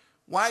dunya.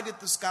 Why did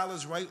the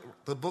scholars write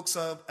the books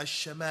of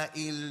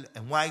Ash-Shama'il,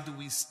 and why do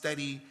we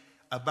study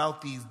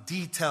about these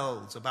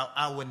details about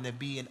our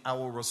Nabi and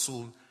our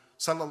Rasul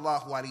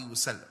sallallahu alaihi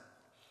wasallam?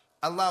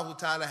 Allah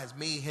Ta'ala has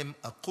made him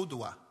a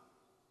qudwa.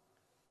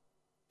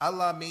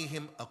 Allah made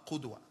him a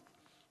qudwa.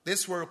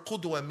 This word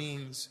qudwa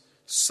means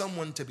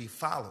someone to be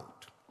followed.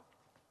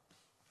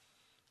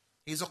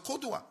 He's a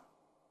qudwa.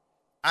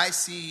 I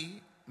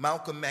see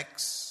Malcolm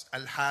X,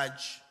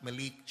 Al-Hajj,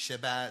 Malik,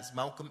 Shabazz,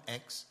 Malcolm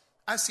X.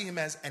 I see him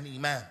as an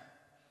imam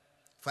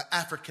for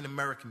African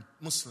American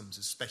Muslims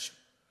especially.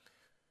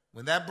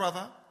 When that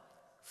brother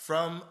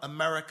from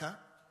America,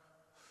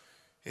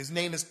 his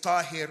name is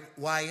Tahir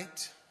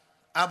Wyatt,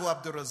 Abu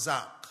Abdul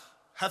Razak,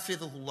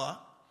 Hafidhullah,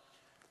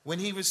 when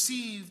he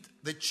received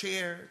the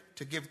chair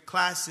to give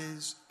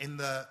classes in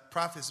the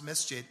Prophet's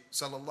Masjid,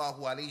 sallallahu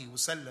alaihi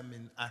wasallam,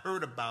 and I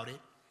heard about it,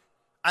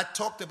 I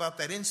talked about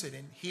that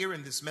incident here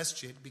in this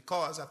masjid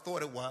because I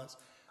thought it was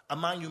a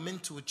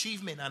monumental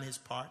achievement on his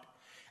part.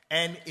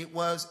 And it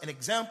was an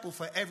example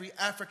for every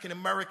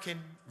African-American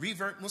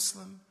revert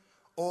Muslim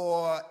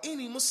or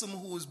any Muslim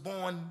who was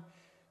born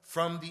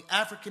from the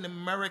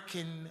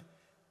African-American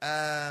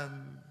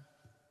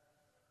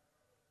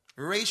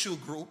racial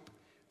group.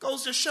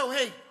 Goes to show,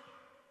 hey,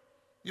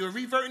 you're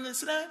reverting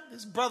Islam?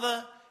 This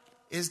brother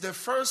is the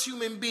first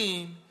human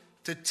being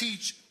to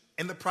teach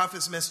in the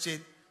Prophet's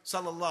Masjid,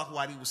 sallallahu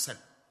alaihi wasallam.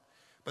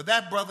 But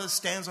that brother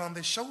stands on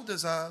the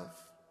shoulders of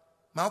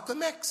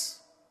Malcolm X.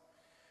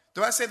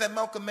 Do I say that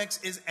Malcolm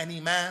X is an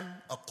imam,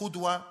 a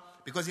qudwa,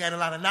 because he had a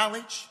lot of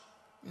knowledge?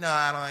 No,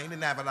 he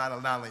didn't have a lot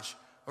of knowledge.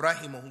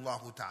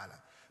 Rahimahullahu ta'ala.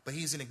 But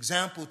he's an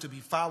example to be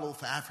followed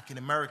for African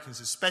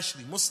Americans,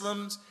 especially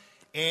Muslims,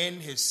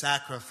 in his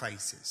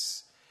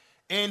sacrifices,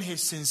 in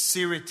his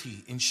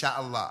sincerity,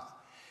 inshallah,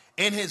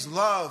 in his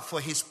love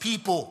for his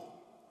people,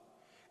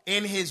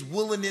 in his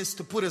willingness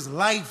to put his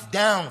life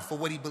down for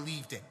what he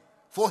believed in,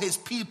 for his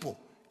people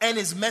and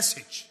his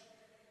message.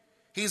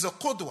 He's a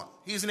qudwa.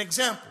 He's an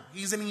example.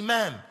 He's an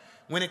imam.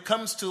 When it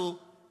comes to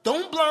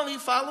don't blindly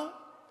follow,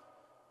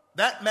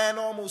 that man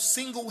almost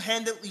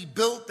single-handedly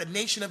built the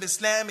nation of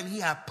Islam and he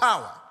had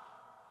power.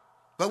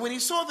 But when he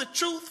saw the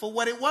truth for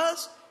what it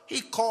was,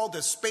 he called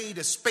a spade,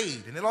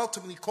 and it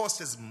ultimately cost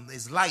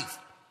his life.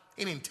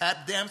 He didn't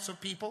tap dance for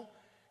people.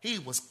 He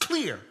was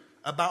clear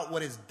about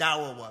what his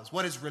dawah was,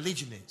 what his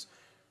religion is.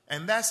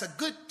 And that's a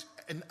good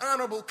and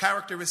honorable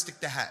characteristic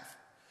to have.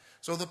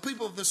 So the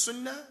people of the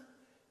Sunnah,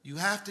 you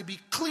have to be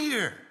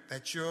clear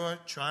that you're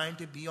trying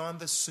to be on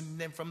the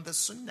Sunnah from the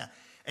Sunnah.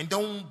 And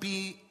don't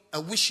be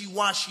a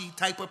wishy-washy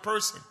type of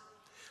person.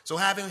 So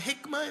having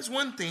hikmah is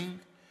one thing,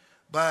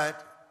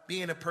 but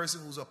being a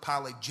person who's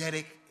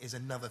apologetic is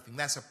another thing.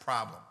 That's a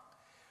problem.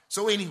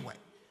 So anyway,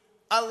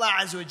 Allah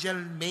Azza wa Jal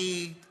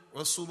made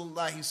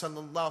Rasulullah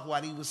sallallahu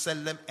alaihi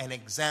wasallam an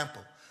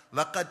example.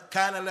 لَقَدْ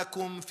كَانَ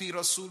لَكُمْ فِي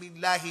رَسُولِ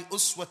اللَّهِ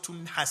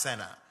أُسْوَةٌ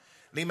حَسَنَةٌ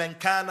لِمَنْ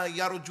كَانَ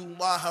يَرْجُو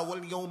اللَّهَ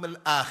وَالْيَوْمَ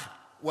الْآخِرِ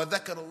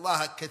وَذَكَرَ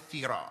اللَّهَ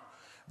كَثِيرًا.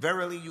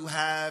 Verily you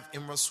have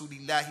in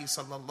Rasulullah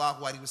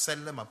sallallahu alaihi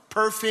wasallam a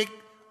perfect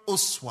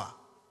uswa,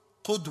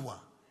 qudwa.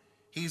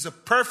 He's a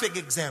perfect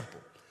example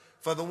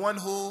for the one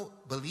who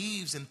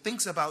believes and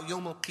thinks about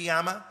Yawm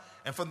al-Qiyamah,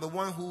 and for the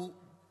one who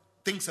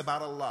thinks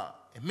about Allah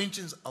and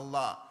mentions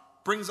Allah,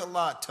 brings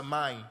Allah to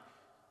mind,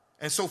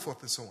 and so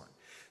forth and so on.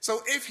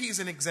 So if he's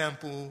an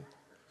example,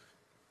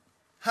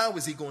 how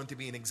is he going to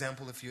be an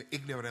example if you're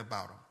ignorant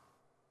about him?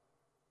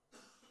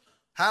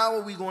 How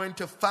are we going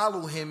to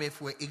follow him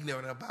if we're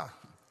ignorant about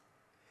him?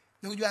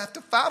 No, you have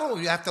to follow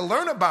him. You have to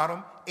learn about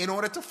him in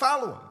order to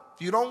follow him.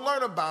 If you don't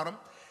learn about him,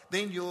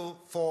 then you'll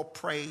fall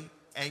prey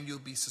and you'll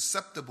be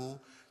susceptible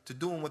to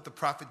doing what the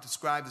Prophet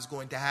described is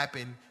going to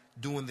happen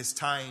during this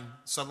time,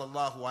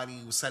 sallallahu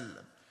alaihi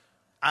wasallam.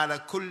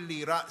 Ala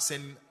kulli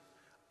ra'sin,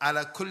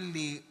 ala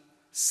kulli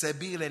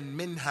sabilan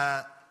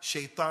minha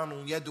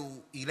shaytanu yadu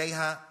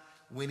ilayha.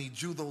 When he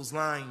drew those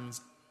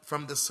lines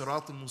from the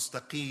Sirat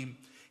al-Mustaqim,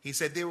 he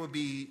said there would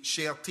be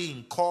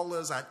shayateen,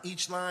 callers on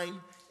each line,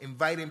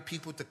 inviting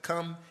people to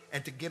come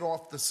and to get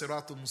off the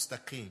Sirat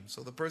al-Mustaqim.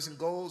 So the person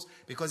goes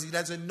because he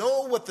doesn't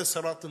know what the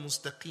Sirat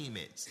al-Mustaqim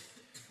is.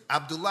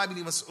 Abdullah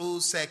ibn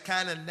Mas'ud said,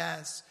 كَانَ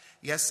النَّاسِ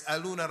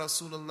يَسْأَلُونَ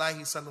رَسُولَ اللَّهِ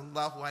صَلَى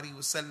اللَّهُ عَلَيْهِ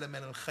وَسَلَّمَ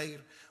عَنِ الْخَيْرِ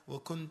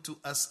وَكُنْتُ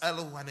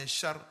أَسْأَلُهُ عَنِ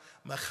الشَّرِّ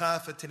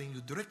مَخَافَةً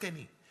أَنْ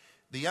يُدْرِكَنِي.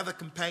 The other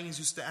companions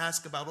used to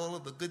ask about all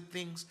of the good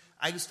things.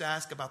 I used to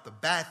ask about the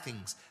bad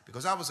things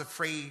because I was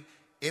afraid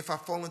if I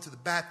fall into the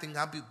bad thing,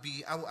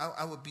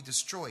 I would be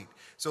destroyed.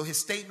 So his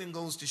statement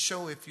goes to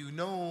show if you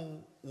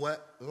know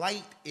what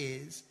light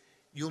is,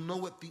 you'll know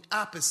what the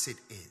opposite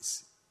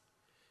is.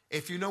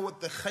 If you know what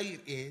the khair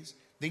is,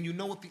 then you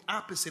know what the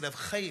opposite of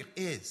khair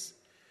is.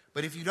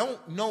 But if you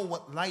don't know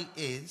what light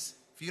is,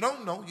 if you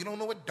don't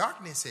know what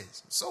darkness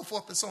is, and so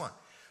forth and so on.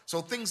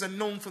 So things are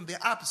known from their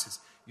opposites.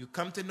 You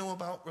come to know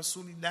about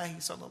Rasulullah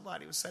sallallahu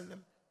alaihi wasallam,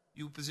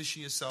 you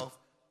position yourself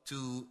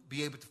to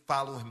be able to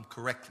follow him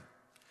correctly.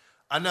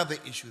 Another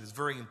issue that's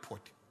very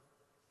important.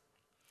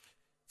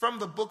 From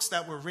the books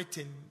that were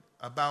written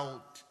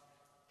about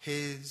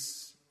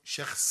his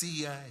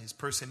shakhsiyah, his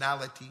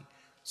personality,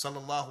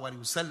 sallallahu alaihi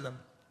wasallam,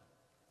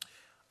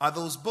 are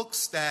those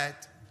books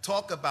that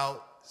talk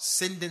about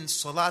sending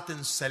salat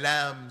and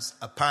salams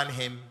upon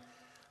him,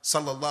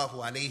 sallallahu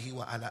alaihi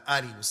wa ala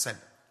alihi wasallam.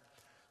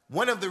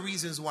 One of the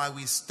reasons why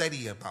we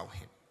study about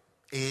him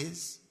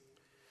is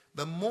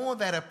the more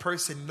that a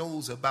person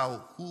knows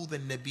about who the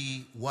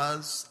Nabi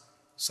was,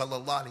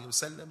 sallallahu alaihi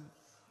wasallam,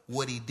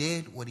 what he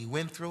did, what he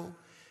went through,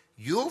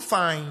 you'll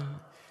find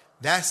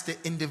that's the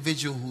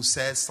individual who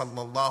says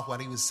sallallahu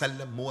alaihi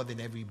wasallam more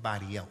than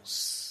everybody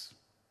else.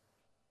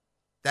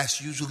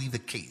 That's usually the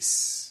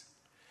case.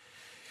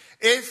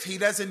 If he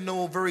doesn't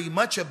know very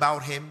much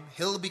about him,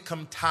 he'll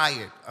become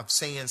tired of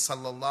saying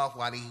sallallahu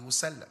alaihi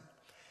wasallam.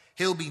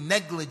 He'll be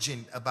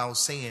negligent about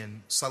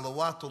saying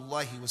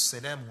salawatullahi wa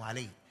salamu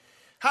alayhi.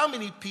 How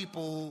many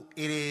people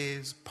it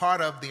is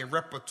part of their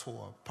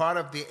repertoire, part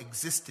of their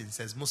existence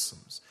as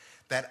Muslims,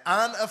 that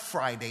on a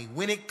Friday,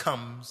 when it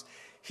comes,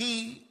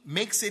 he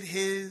makes it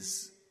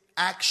his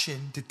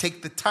action to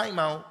take the time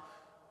out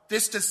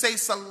just to say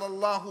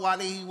sallallahu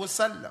alayhi wa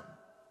sallam.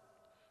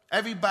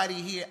 Everybody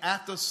here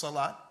after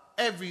salat,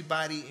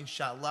 everybody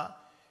inshallah,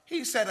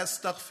 he said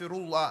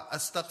astaghfirullah,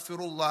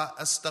 astaghfirullah,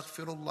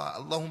 astaghfirullah,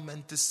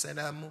 Allahumma antas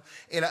salamu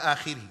ila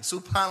akhiri.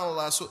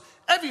 Subhanallah. So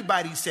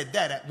everybody said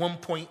that at one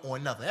point or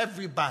another.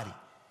 Everybody.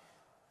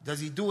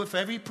 Does he do it for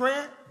every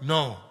prayer?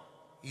 No.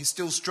 He's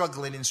still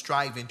struggling and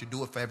striving to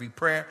do it for every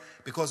prayer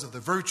because of the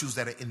virtues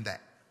that are in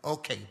that.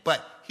 Okay,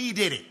 but he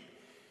did it.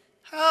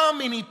 How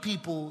many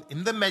people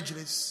in the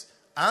majlis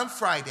on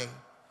Friday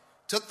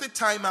took the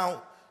time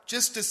out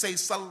just to say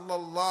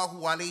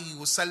sallallahu alayhi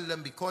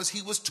wasallam because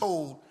he was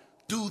told,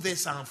 do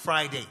this on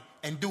Friday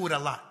and do it a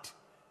lot?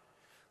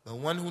 The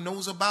one who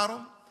knows about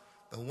him,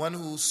 the one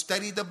who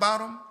studied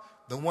about him,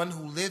 the one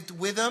who lived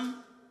with him,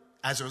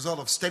 as a result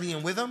of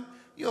studying with him,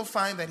 you'll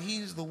find that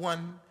he's the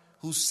one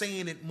who's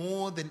saying it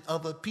more than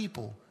other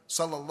people,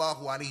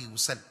 sallallahu alayhi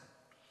wasallam.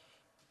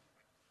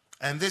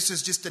 And this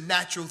is just a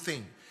natural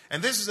thing.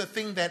 And this is a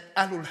thing that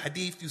Ahlul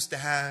Hadith used to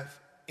have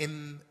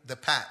in the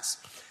past.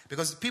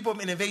 Because the people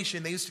of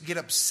innovation, they used to get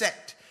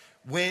upset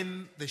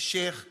when the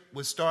Sheikh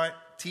would start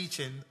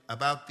teaching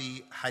about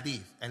the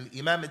Hadith. And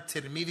Imam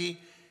At-Tirmidhi,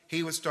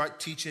 he would start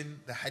teaching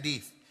the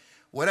Hadith,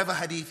 whatever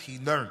Hadith he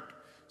learned.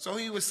 So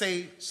he would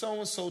say,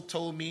 so-and-so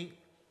told me,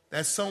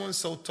 that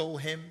so-and-so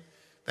told him,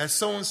 that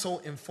so-and-so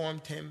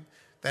informed him,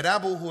 that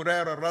Abu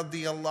Hurairah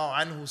radiyallahu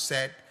anhu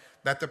said,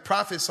 that the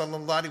Prophet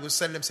sallallahu alaihi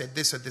wasallam said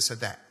this or this or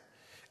that.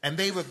 And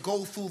they would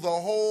go through the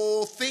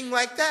whole thing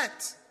like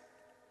that.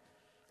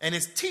 And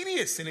it's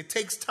tedious and it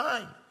takes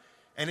time.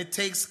 And it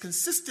takes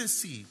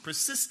consistency,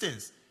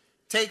 persistence,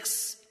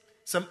 takes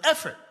some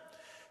effort.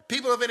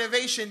 People of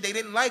innovation, they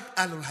didn't like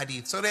Ahlul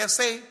Hadith. So they'll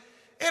say,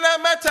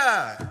 Ina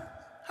mata.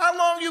 How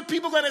long you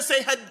people going to say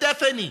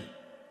haddathani?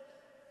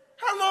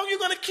 How long you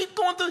going to keep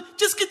going through?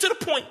 Just get to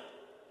the point.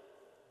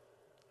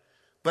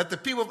 But the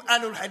people of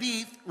Ahlul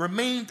Hadith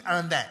remained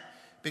on that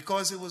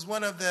because it was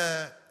one of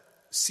the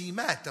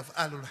simat of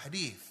Ahlul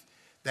Hadith.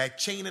 That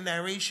chain of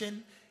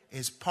narration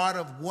is part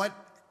of what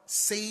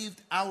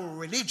saved our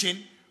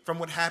religion from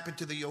what happened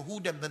to the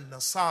Yahud and the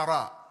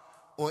Nasara,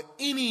 or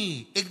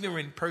any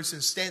ignorant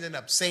person standing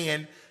up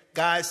saying,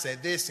 God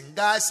said this and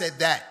God said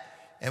that.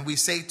 And we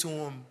say to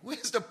him,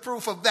 where's the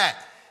proof of that?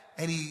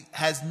 And he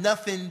has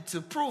nothing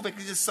to prove.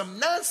 It's just some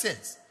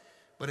nonsense.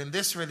 But in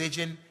this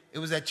religion, it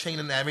was that chain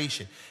of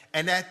narration.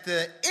 And at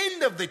the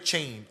end of the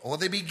chain, or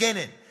the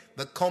beginning,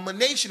 the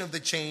culmination of the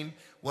chain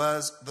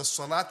was the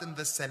salat and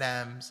the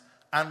salams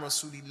on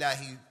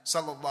Rasulillahi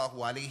sallallahu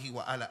alayhi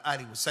wa ala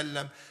alihi wa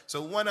sallam.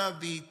 So one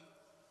of the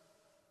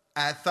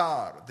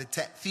athar, the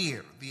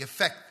ta'thir, the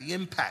effect, the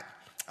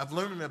impact of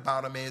learning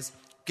about him is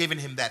giving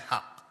him that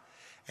haqq.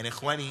 And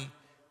ikhwani,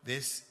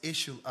 this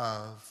issue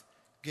of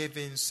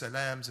giving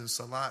salams and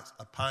salats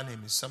upon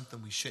him is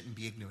something we shouldn't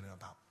be ignorant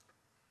about.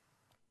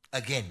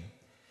 Again,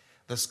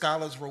 the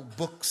scholars wrote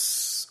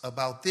books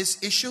about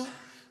this issue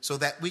so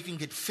that we can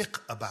get fiqh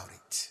about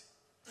it.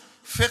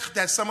 Fiqh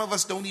that some of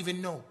us don't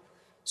even know.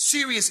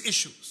 Serious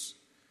issues.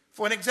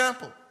 For an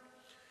example,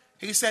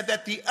 he said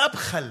that the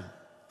abkhal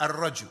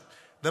ar-rajul,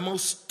 the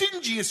most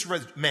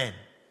stingiest man,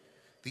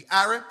 the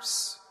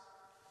Arabs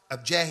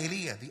of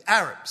Jahiliyyah, the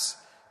Arabs,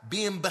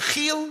 being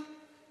bakhil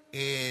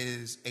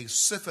is a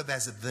sifa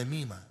that's a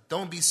dhamima.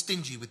 Don't be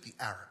stingy with the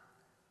Arab.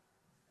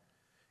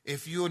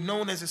 If you're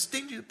known as a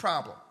stingy,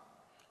 problem.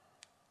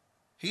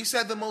 He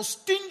said the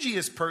most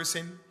stingiest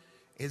person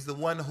is the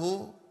one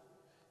who,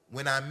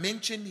 when I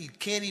mention, he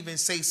can't even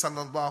say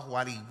sallallahu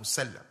alaihi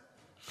wasallam.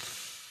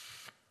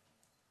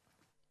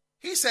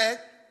 He said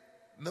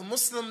the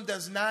Muslim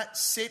does not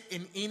sit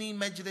in any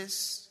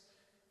majlis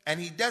and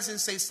he doesn't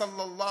say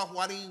sallallahu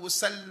alaihi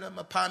wasallam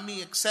upon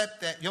me, except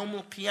that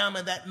Yawmul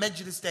Qiyamah, that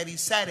majlis that he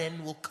sat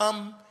in, will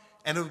come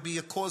and it will be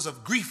a cause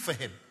of grief for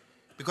him,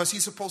 because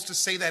he's supposed to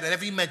say that at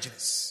every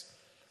majlis.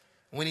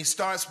 When he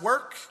starts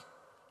work,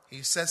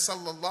 he says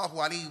sallallahu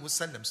alaihi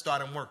wasallam,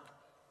 starting work.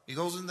 He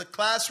goes in the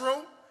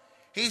classroom,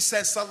 he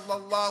says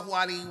sallallahu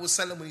alaihi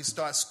wasallam when he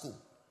starts school.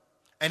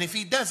 And if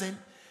he doesn't,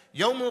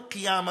 Yawmul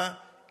Qiyamah,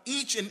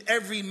 each and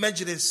every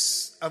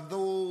majlis of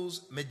those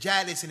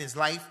majalis in his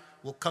life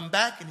will come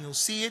back and he'll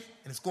see it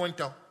and it's going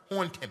to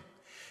haunt him.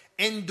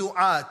 In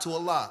dua to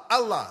Allah,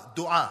 Allah,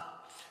 dua.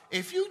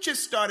 If you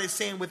just started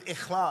saying with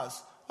ikhlas,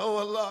 oh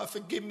Allah,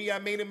 forgive me, I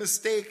made a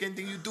mistake, and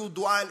then you do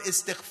dua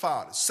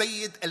al-istighfar,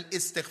 Sayyid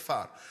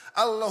al-istighfar,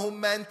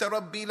 Allahumma anta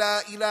rabbi la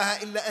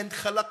ilaha illa ant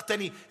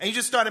khalaqtani, and you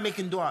just started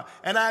making dua,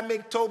 and I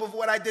make tawbah for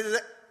what I did,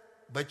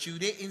 but you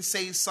didn't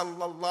say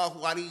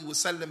sallallahu alaihi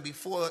wasallam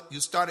before you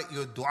started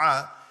your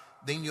dua,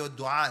 then your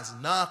dua is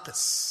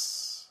naqis.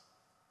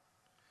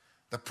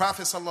 The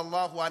Prophet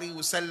sallallahu alaihi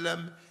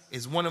wasallam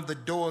is one of the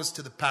doors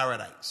to the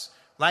paradise.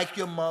 Like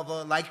your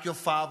mother, like your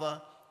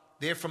father,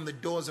 they're from the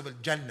doors of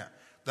Al-Jannah.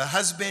 The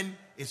husband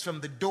is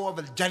from the door of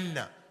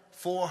Al-Jannah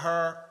for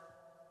her.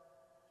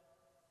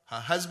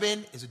 Her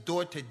husband is a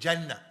door to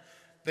Jannah.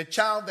 The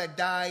child that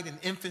died in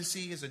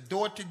infancy is a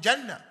door to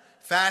Jannah.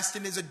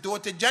 Fasting is a door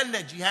to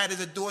Jannah. Jihad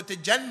is a door to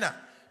Jannah.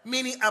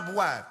 Many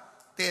abwab,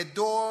 they're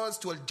doors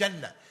to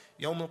Al-Jannah.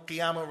 Yawm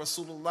al-Qiyamah,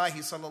 Rasulullah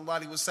sallallahu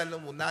alaihi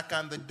wasallam will knock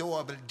on the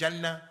door of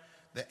Al-Jannah.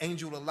 The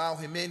angel will allow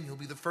him in. He'll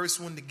be the first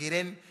one to get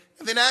in.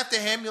 And then after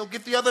him, he'll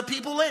get the other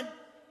people in.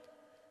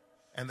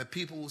 And the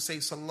people will say,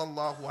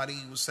 sallallahu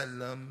alaihi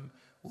wasallam,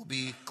 will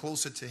be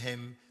closer to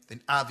him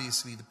than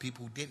obviously the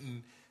people who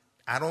didn't.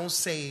 I don't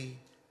say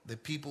the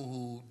people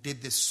who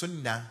did this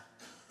sunnah,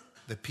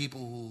 the people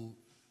who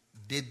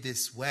did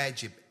this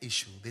wajib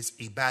issue, this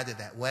ibadah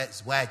that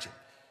was wajib.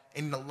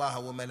 إن الله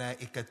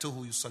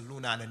وملائكته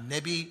يصلون على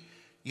النبي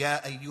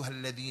يا أيها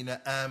الذين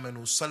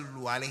آمنوا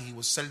صلوا عليه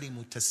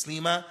وسلموا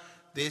تسليما.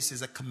 This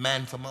is a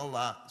command from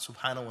Allah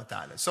subhanahu wa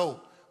ta'ala. So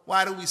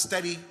why do we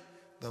study?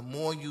 The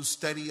more you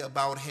study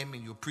about him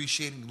and you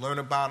appreciate and you learn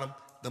about him,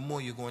 the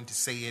more you're going to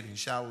say it,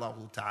 inshallah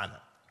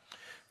ta'ala.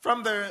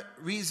 From the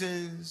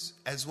reasons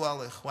as well,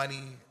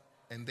 ikhwani,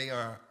 and they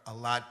are a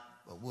lot,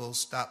 but we'll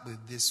stop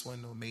with this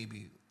one or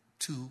maybe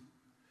two.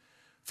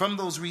 From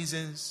those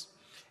reasons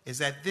is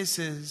that this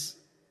is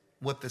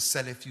what the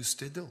Salaf used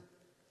to do.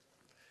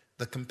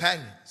 The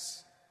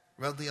companions,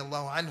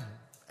 radiyallahu anhum,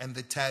 and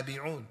the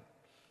tabi'un,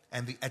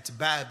 and the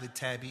atba' the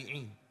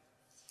tabi'in.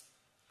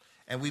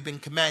 And we've been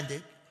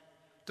commanded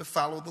to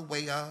follow the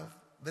way of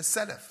the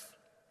Salaf.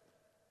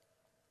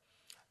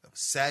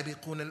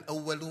 السابقون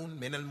الأولون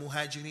من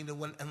المهاجرين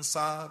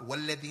والأنصار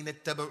والذين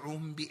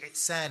اتبعوهم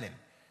بإحسان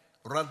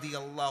رضي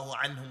الله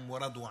عنهم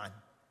ورضوا عنه.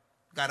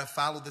 Gotta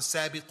follow the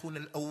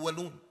سابقون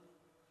الأولون.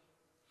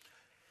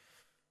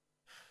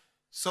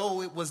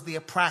 So it was their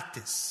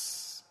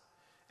practice.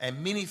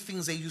 And many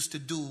things they used to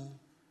do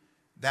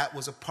that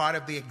was a part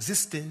of their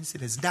existence,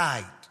 it has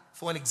died.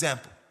 For an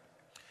example,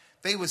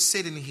 they were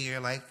sitting here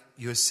like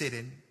you're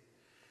sitting.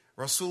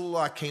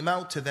 Rasulullah came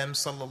out to them,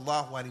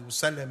 sallallahu alaihi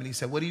wasallam, and he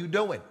said, what are you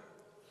doing?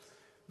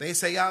 They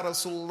say, Ya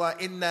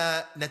Rasulullah,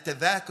 inna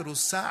natadhakaru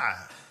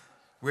sa'a.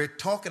 We're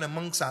talking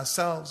amongst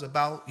ourselves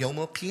about Yawm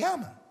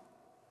al-Qiyamah.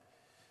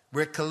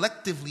 We're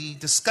collectively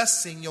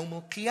discussing Yawm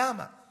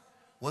al-Qiyamah.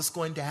 What's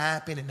going to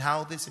happen and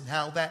how this and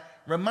how that,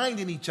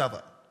 reminding each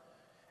other.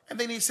 And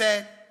then he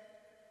said,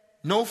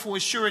 know for a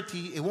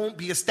surety it won't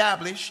be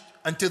established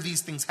until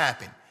these things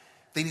happen.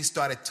 Then he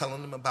started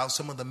telling them about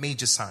some of the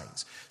major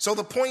signs. So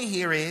the point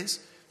here is,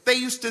 they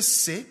used to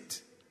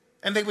sit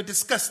and they would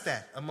discuss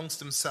that amongst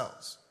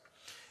themselves.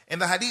 In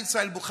the hadith,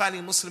 Sahih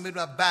Bukhari, Muslim Ibn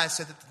Abbas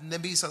said that the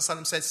Nabi Sallallahu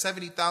Alaihi Wasallam said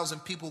 70,000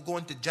 people go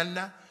into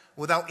Jannah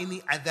without any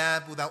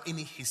adab, without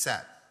any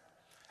hisab.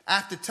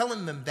 After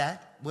telling them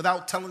that,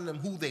 without telling them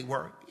who they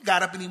were, he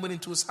got up and he went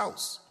into his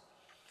house.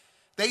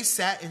 They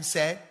sat and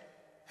said,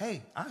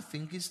 hey, I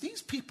think it's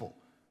these people.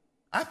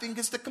 I think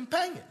it's the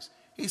companions.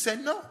 He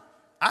said, no,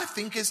 I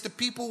think it's the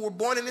people who were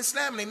born in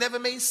Islam and they never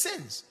made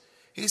sins.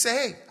 He said,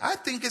 hey, I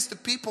think it's the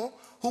people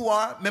who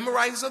are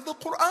memorizers of the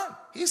Quran.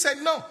 He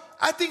said, no,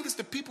 I think it's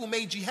the people who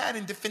made jihad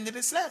and defended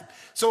Islam.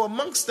 So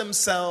amongst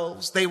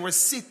themselves, they were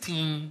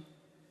sitting,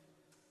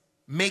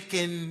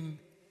 making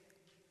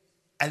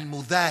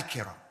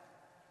al-mudhakira,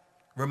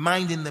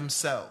 reminding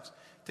themselves.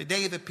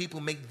 Today the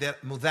people make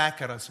that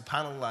mudhakara,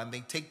 subhanAllah, and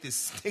they take this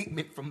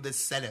statement from the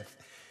Salaf.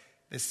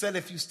 The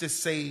Salaf used to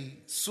say,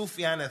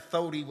 Sufyan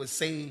al-Thawri would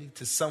say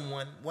to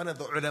someone, one of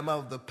the ulama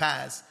of the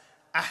past,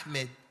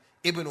 Ahmed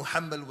ibn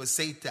Hanbal would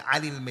say to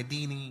Ali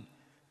al-Madini,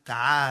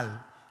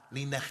 Ta'al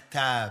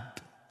linakhtab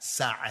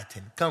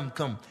sa'atin.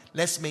 Come,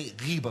 let's make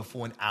ghiba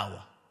for an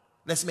hour.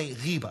 Let's make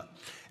ghiba.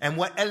 And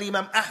what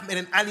Imam Ahmed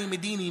and Ali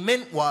Madini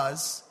meant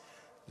was,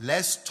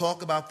 let's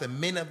talk about the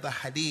men of the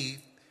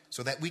hadith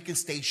so that we can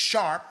stay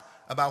sharp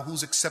about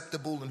who's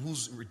acceptable and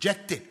who's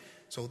rejected.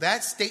 So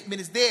that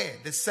statement is there.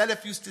 The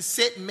Salaf used to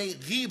sit and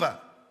make ghiba.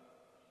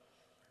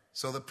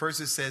 So the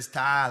person says,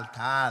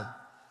 Ta'al,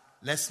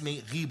 let's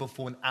make ghiba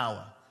for an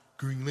hour.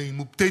 Green Lane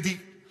Mubtadi,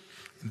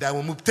 and that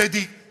one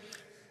Mubtadi.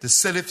 The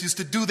Salaf used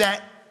to do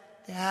that.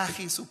 Ya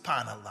akhi,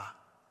 subhanallah.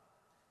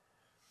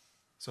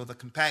 So the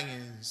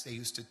companions, they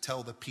used to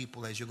tell the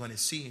people, as you're going to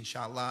see,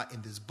 inshallah,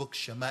 in this book,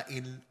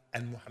 Shama'il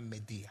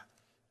al-Muhammadiyah.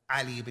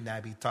 Ali ibn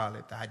Abi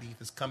Talib, the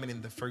hadith is coming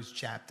in the first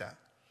chapter.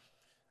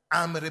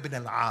 Amr ibn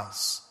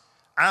al-As.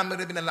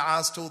 Amr ibn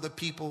al-As told the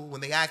people,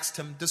 when they asked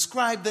him,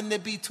 describe the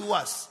Nabi to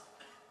us.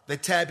 The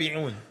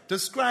Tabi'un,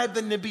 describe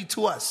the Nabi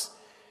to us.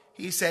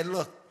 He said,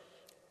 look,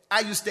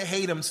 I used to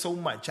hate him so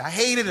much. I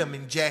hated him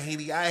in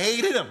Jahili. I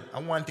hated him. I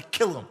wanted to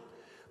kill him.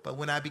 But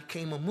when I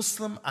became a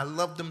Muslim, I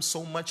loved him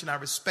so much and I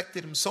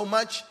respected him so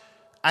much,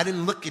 I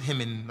didn't look at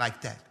him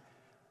like that.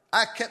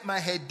 I kept my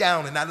head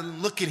down and I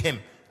didn't look at him.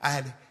 I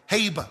had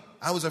haiba.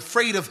 I was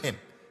afraid of him.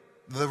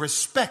 The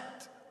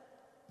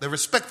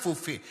respectful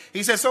fear.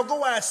 He said, so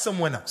go ask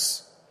someone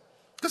else,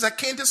 because I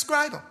can't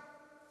describe him.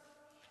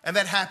 And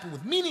that happened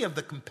with many of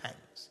the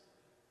companions.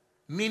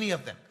 Many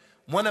of them.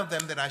 One of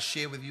them that I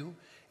share with you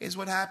is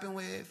what happened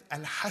with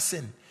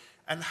Al-Hasan.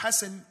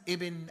 Al-Hasan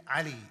ibn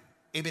Ali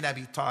ibn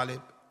Abi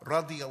Talib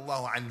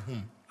radiyallahu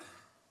anhum.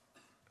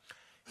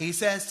 He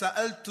says,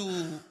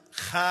 Sa'altu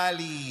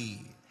Khali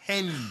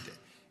Hind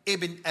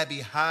ibn Abi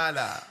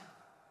Hala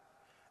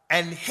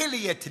an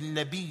hilyat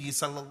al-Nabi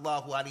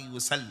sallallahu alayhi wa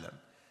sallam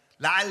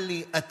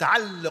la'alli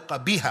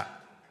ata'allaqa biha.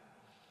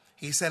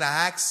 He said,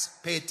 I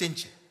asked, pay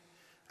attention,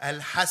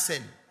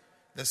 Al-Hasan,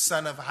 the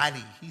son of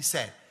Ali, he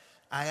said,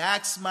 I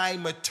asked my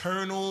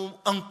maternal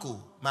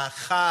uncle, my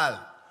khal,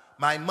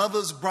 my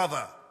mother's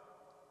brother,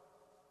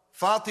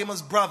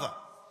 Fatima's brother.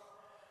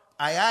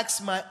 I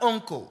asked my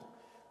uncle,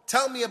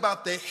 tell me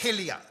about the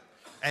hilya.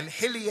 And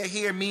hilya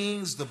here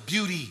means the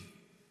beauty.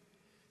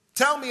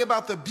 Tell me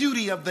about the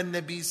beauty of the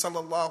Nabi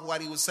sallallahu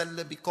alaihi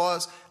wasallam,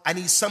 because I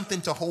need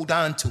something to hold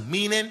on to.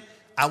 Meaning,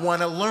 I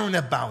want to learn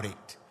about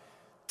it.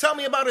 Tell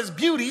me about his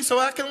beauty so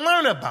I can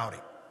learn about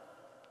it.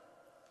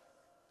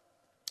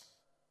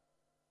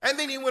 And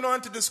then he went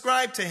on to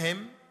describe to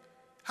him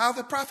how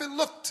the Prophet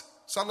looked,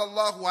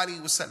 sallallahu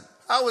alaihi wasallam,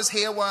 how his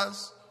hair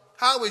was,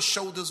 how his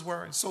shoulders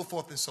were, and so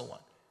forth and so on.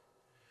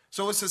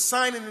 So it's a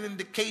sign and an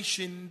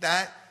indication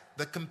that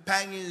the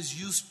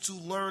companions used to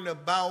learn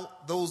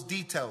about those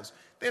details.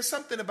 There's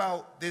something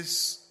about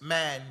this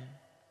man,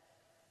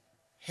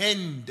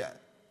 Hind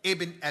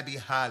ibn Abi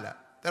Hala,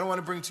 that I want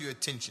to bring to your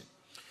attention.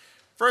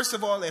 First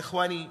of all,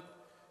 ikhwani,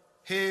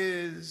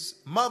 his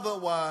mother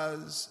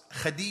was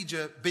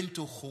Khadija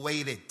bintu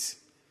Khuwaylid,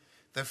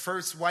 the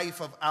first wife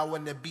of our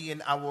Nabi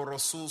and our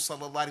Rasul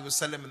sallallahu alaihi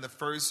wasallam, and the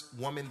first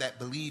woman that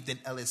believed in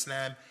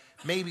al-Islam,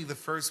 maybe the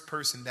first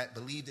person that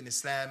believed in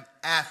Islam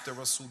after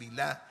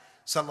Rasulullah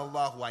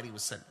sallallahu alaihi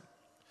wasallam.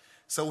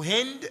 So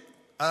Hind,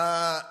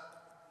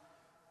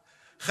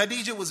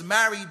 Khadija was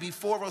married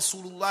before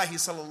Rasulullah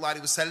sallallahu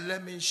alaihi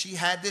wasallam, and she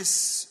had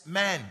this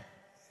man.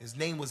 His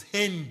name was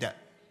Hind.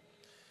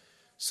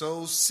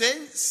 So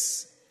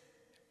since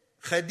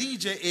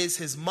Khadija is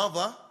his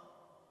mother,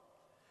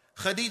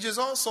 Khadija is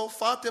also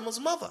Fatima's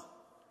mother,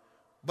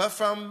 but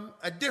from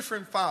a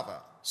different father,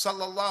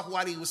 sallallahu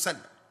alaihi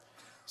wasallam.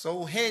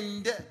 So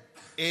Hind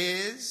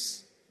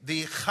is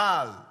the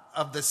khal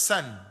of the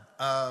son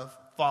of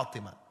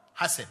Fatima,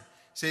 Hassan,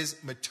 his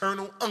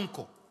maternal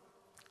uncle.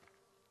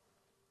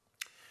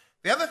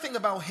 The other thing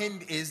about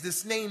Hind is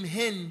this name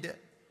Hind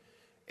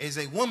is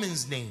a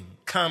woman's name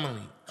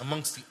commonly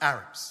amongst the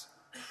Arabs.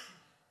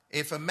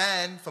 If a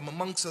man from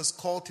amongst us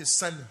called his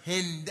son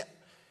Hind,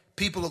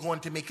 people are going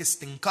to make a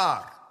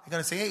stinkar. They're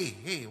going to say,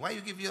 hey, why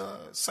you give your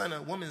son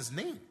a woman's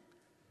name?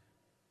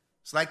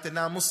 It's like the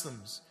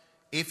non-Muslims.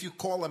 If you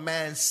call a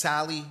man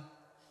Sally,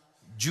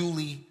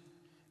 Julie,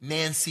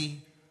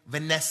 Nancy,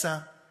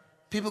 Vanessa,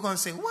 people are going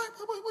to say, where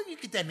do you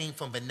get that name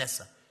from,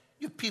 Vanessa?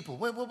 You people,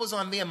 what was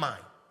on their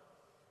mind?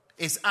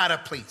 It's out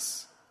of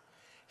place.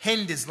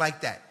 Hind is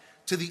like that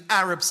to the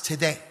Arabs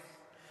today.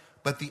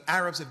 But the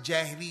Arabs of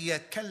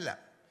Jahiliyyah, kalla.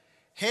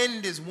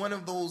 Hind is one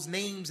of those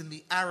names in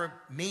the Arab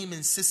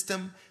naming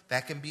system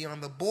that can be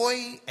on the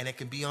boy and it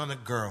can be on a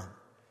girl.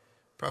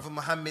 Prophet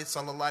Muhammad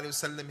sallallahu alaihi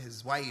wasallam,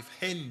 his wife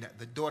Hind,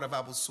 the daughter of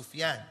Abu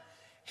Sufyan.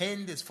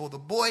 Hind is for the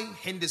boy,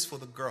 Hind is for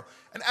the girl.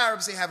 And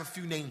Arabs, they have a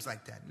few names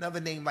like that.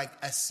 Another name like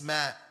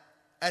Asma.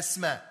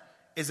 Asma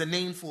is a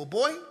name for a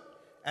boy,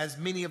 as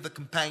many of the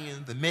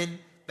companions, the men,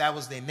 that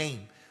was their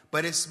name.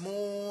 But it's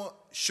more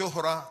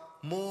shuhra,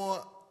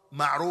 more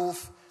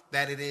ma'ruf,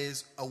 that it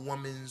is a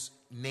woman's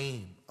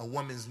name, a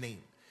woman's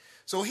name.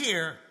 So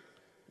here,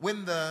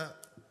 when the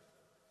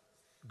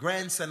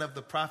grandson of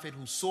the Prophet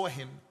who saw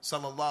him,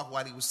 sallallahu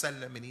alaihi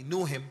wasallam, and he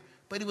knew him,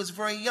 but he was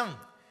very young.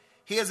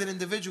 Here's an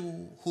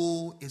individual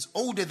who is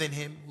older than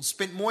him, who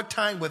spent more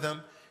time with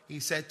him. He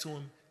said to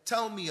him,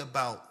 tell me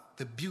about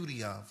the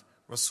beauty of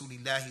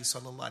Rasulullah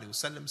sallallahu alaihi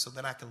wasallam so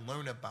that I can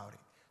learn about it,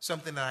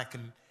 something that I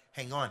can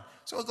hang on.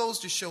 So it goes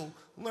to show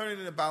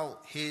learning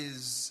about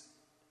his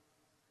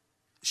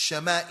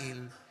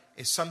shama'il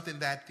is something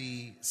that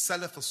the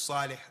Salaf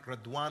al-Salih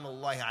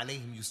radwanullahi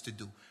alayhim used to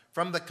do,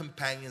 from the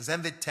companions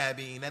and the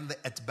tabi'in and the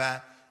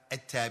atba'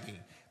 at-tabi'in.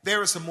 There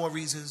are some more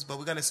reasons, but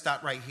we're going to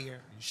stop right here,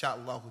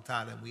 inshallah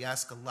ta'ala. And we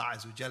ask Allah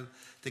Azza wa Jal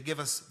to give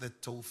us the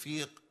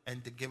tawfiq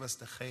and to give us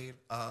the khair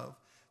of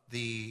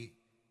the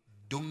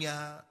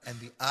dunya and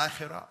the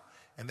akhirah,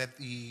 and that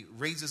He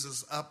raises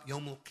us up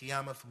Yawm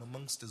al-Qiyamah from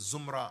amongst the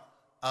zumra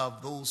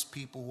of those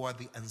people who are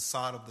the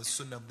ansar of the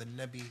sunnah of the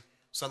Nabi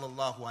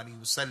sallallahu alaihi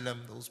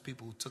wasallam, those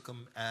people who took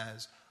him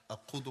as a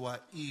qudwa,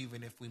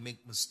 even if we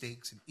make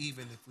mistakes and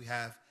even if we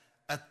have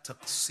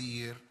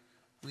at-taqsir.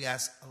 We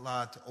ask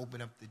Allah to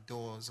open up the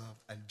doors of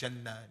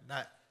al-Jannah,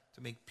 not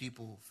to make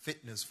people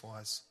fitness for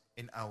us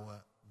in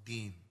our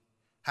deen.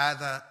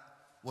 هذا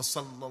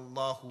وصلى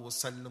الله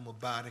وسلم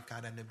وبارك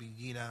على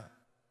نبينا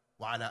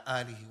وعلى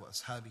آله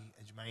وأصحابه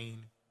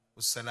أجمعين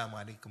والسلام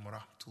عليكم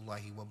ورحمة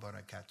الله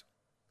وبركاته.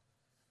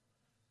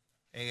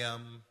 Hey,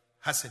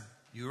 Hassan,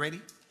 you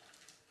ready?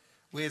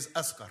 Where's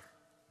Asghar?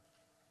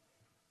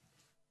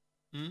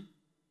 All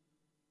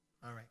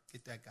right,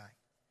 get that guy.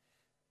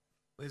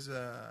 Where's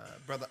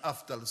Brother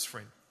Afdal's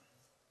friend?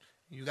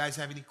 You guys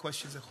have any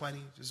questions,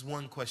 Ikhwani? Just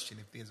one question,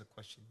 if there's a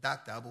question.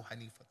 Dr. Abu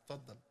Hanifa,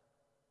 tfaddal.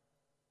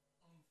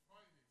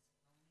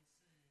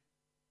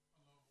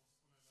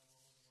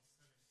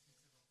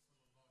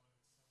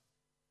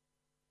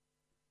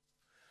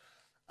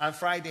 On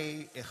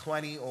Friday,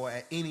 Ikhwani, or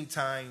at any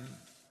time,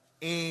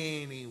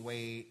 any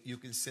way, you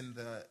can send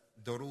the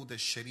Durood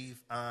al-Sharif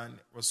on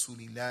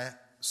Rasulullah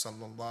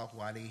sallallahu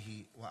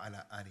alayhi wa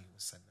ala alihi wa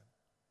sallam.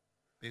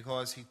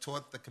 Because he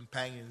taught the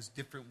companions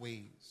different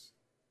ways.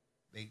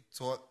 He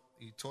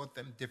taught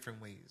them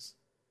different ways.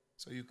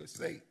 So you could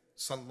say,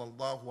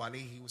 sallallahu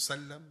alayhi wa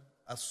sallam,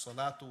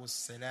 as-salatu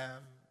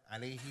was-salam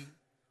alayhi,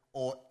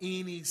 or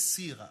any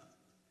sigha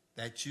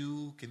that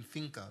you can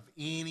think of,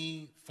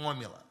 any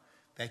formula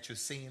that you're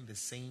saying the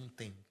same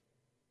thing,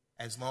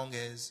 as long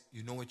as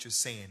you know what you're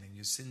saying and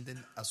you're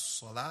sending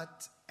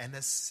as-salat and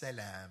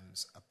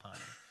as-salams upon it.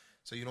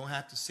 So you don't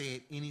have to say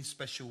it any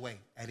special way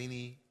at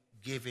any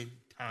given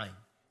time.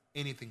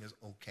 Anything is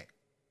okay.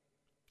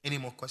 Any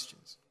more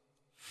questions?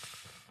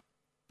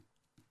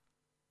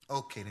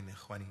 Okay then,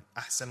 ikhwani.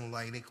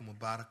 Ahsanullah ilaykum wa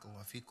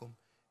barakallahu fikum.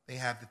 They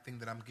have the thing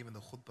that I'm giving the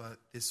khutbah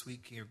this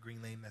week here at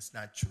Green Lane. That's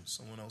not true.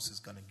 Someone else is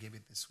going to give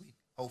it this week.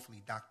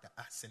 Hopefully, Dr.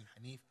 Ahsan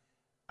Hanif.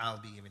 I'll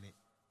be giving it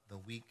the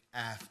week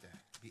after.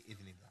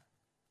 Bi-idhnillah.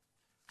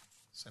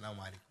 Assalamu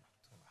alaikum.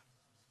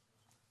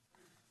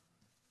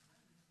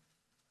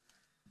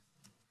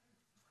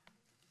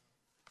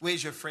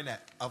 Where's your friend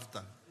at?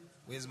 Afdan.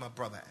 Where's my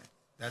brother at?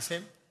 That's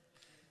him?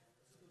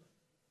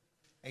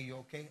 Hey, you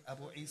okay,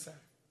 Abu Isa?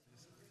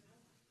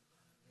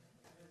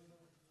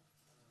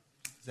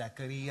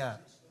 Zakaria.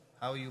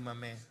 How are you, my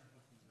man?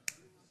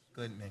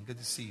 Good, man. Good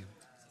to see you.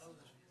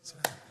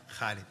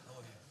 Khalid.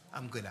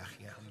 I'm good,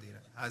 Akhi.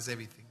 Alhamdulillah. How's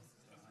everything?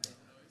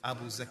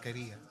 Abu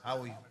Zakaria.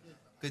 How are you?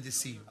 Good to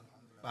see you.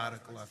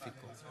 Barakallah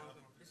fikum.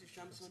 This is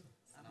Shamsun.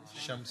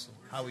 Shamsu.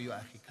 How are you,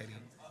 Akhi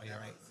Kareem? Are you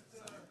alright?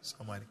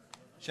 Assalamu alaikum.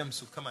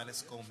 Shamsu, come on,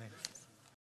 let's go, man.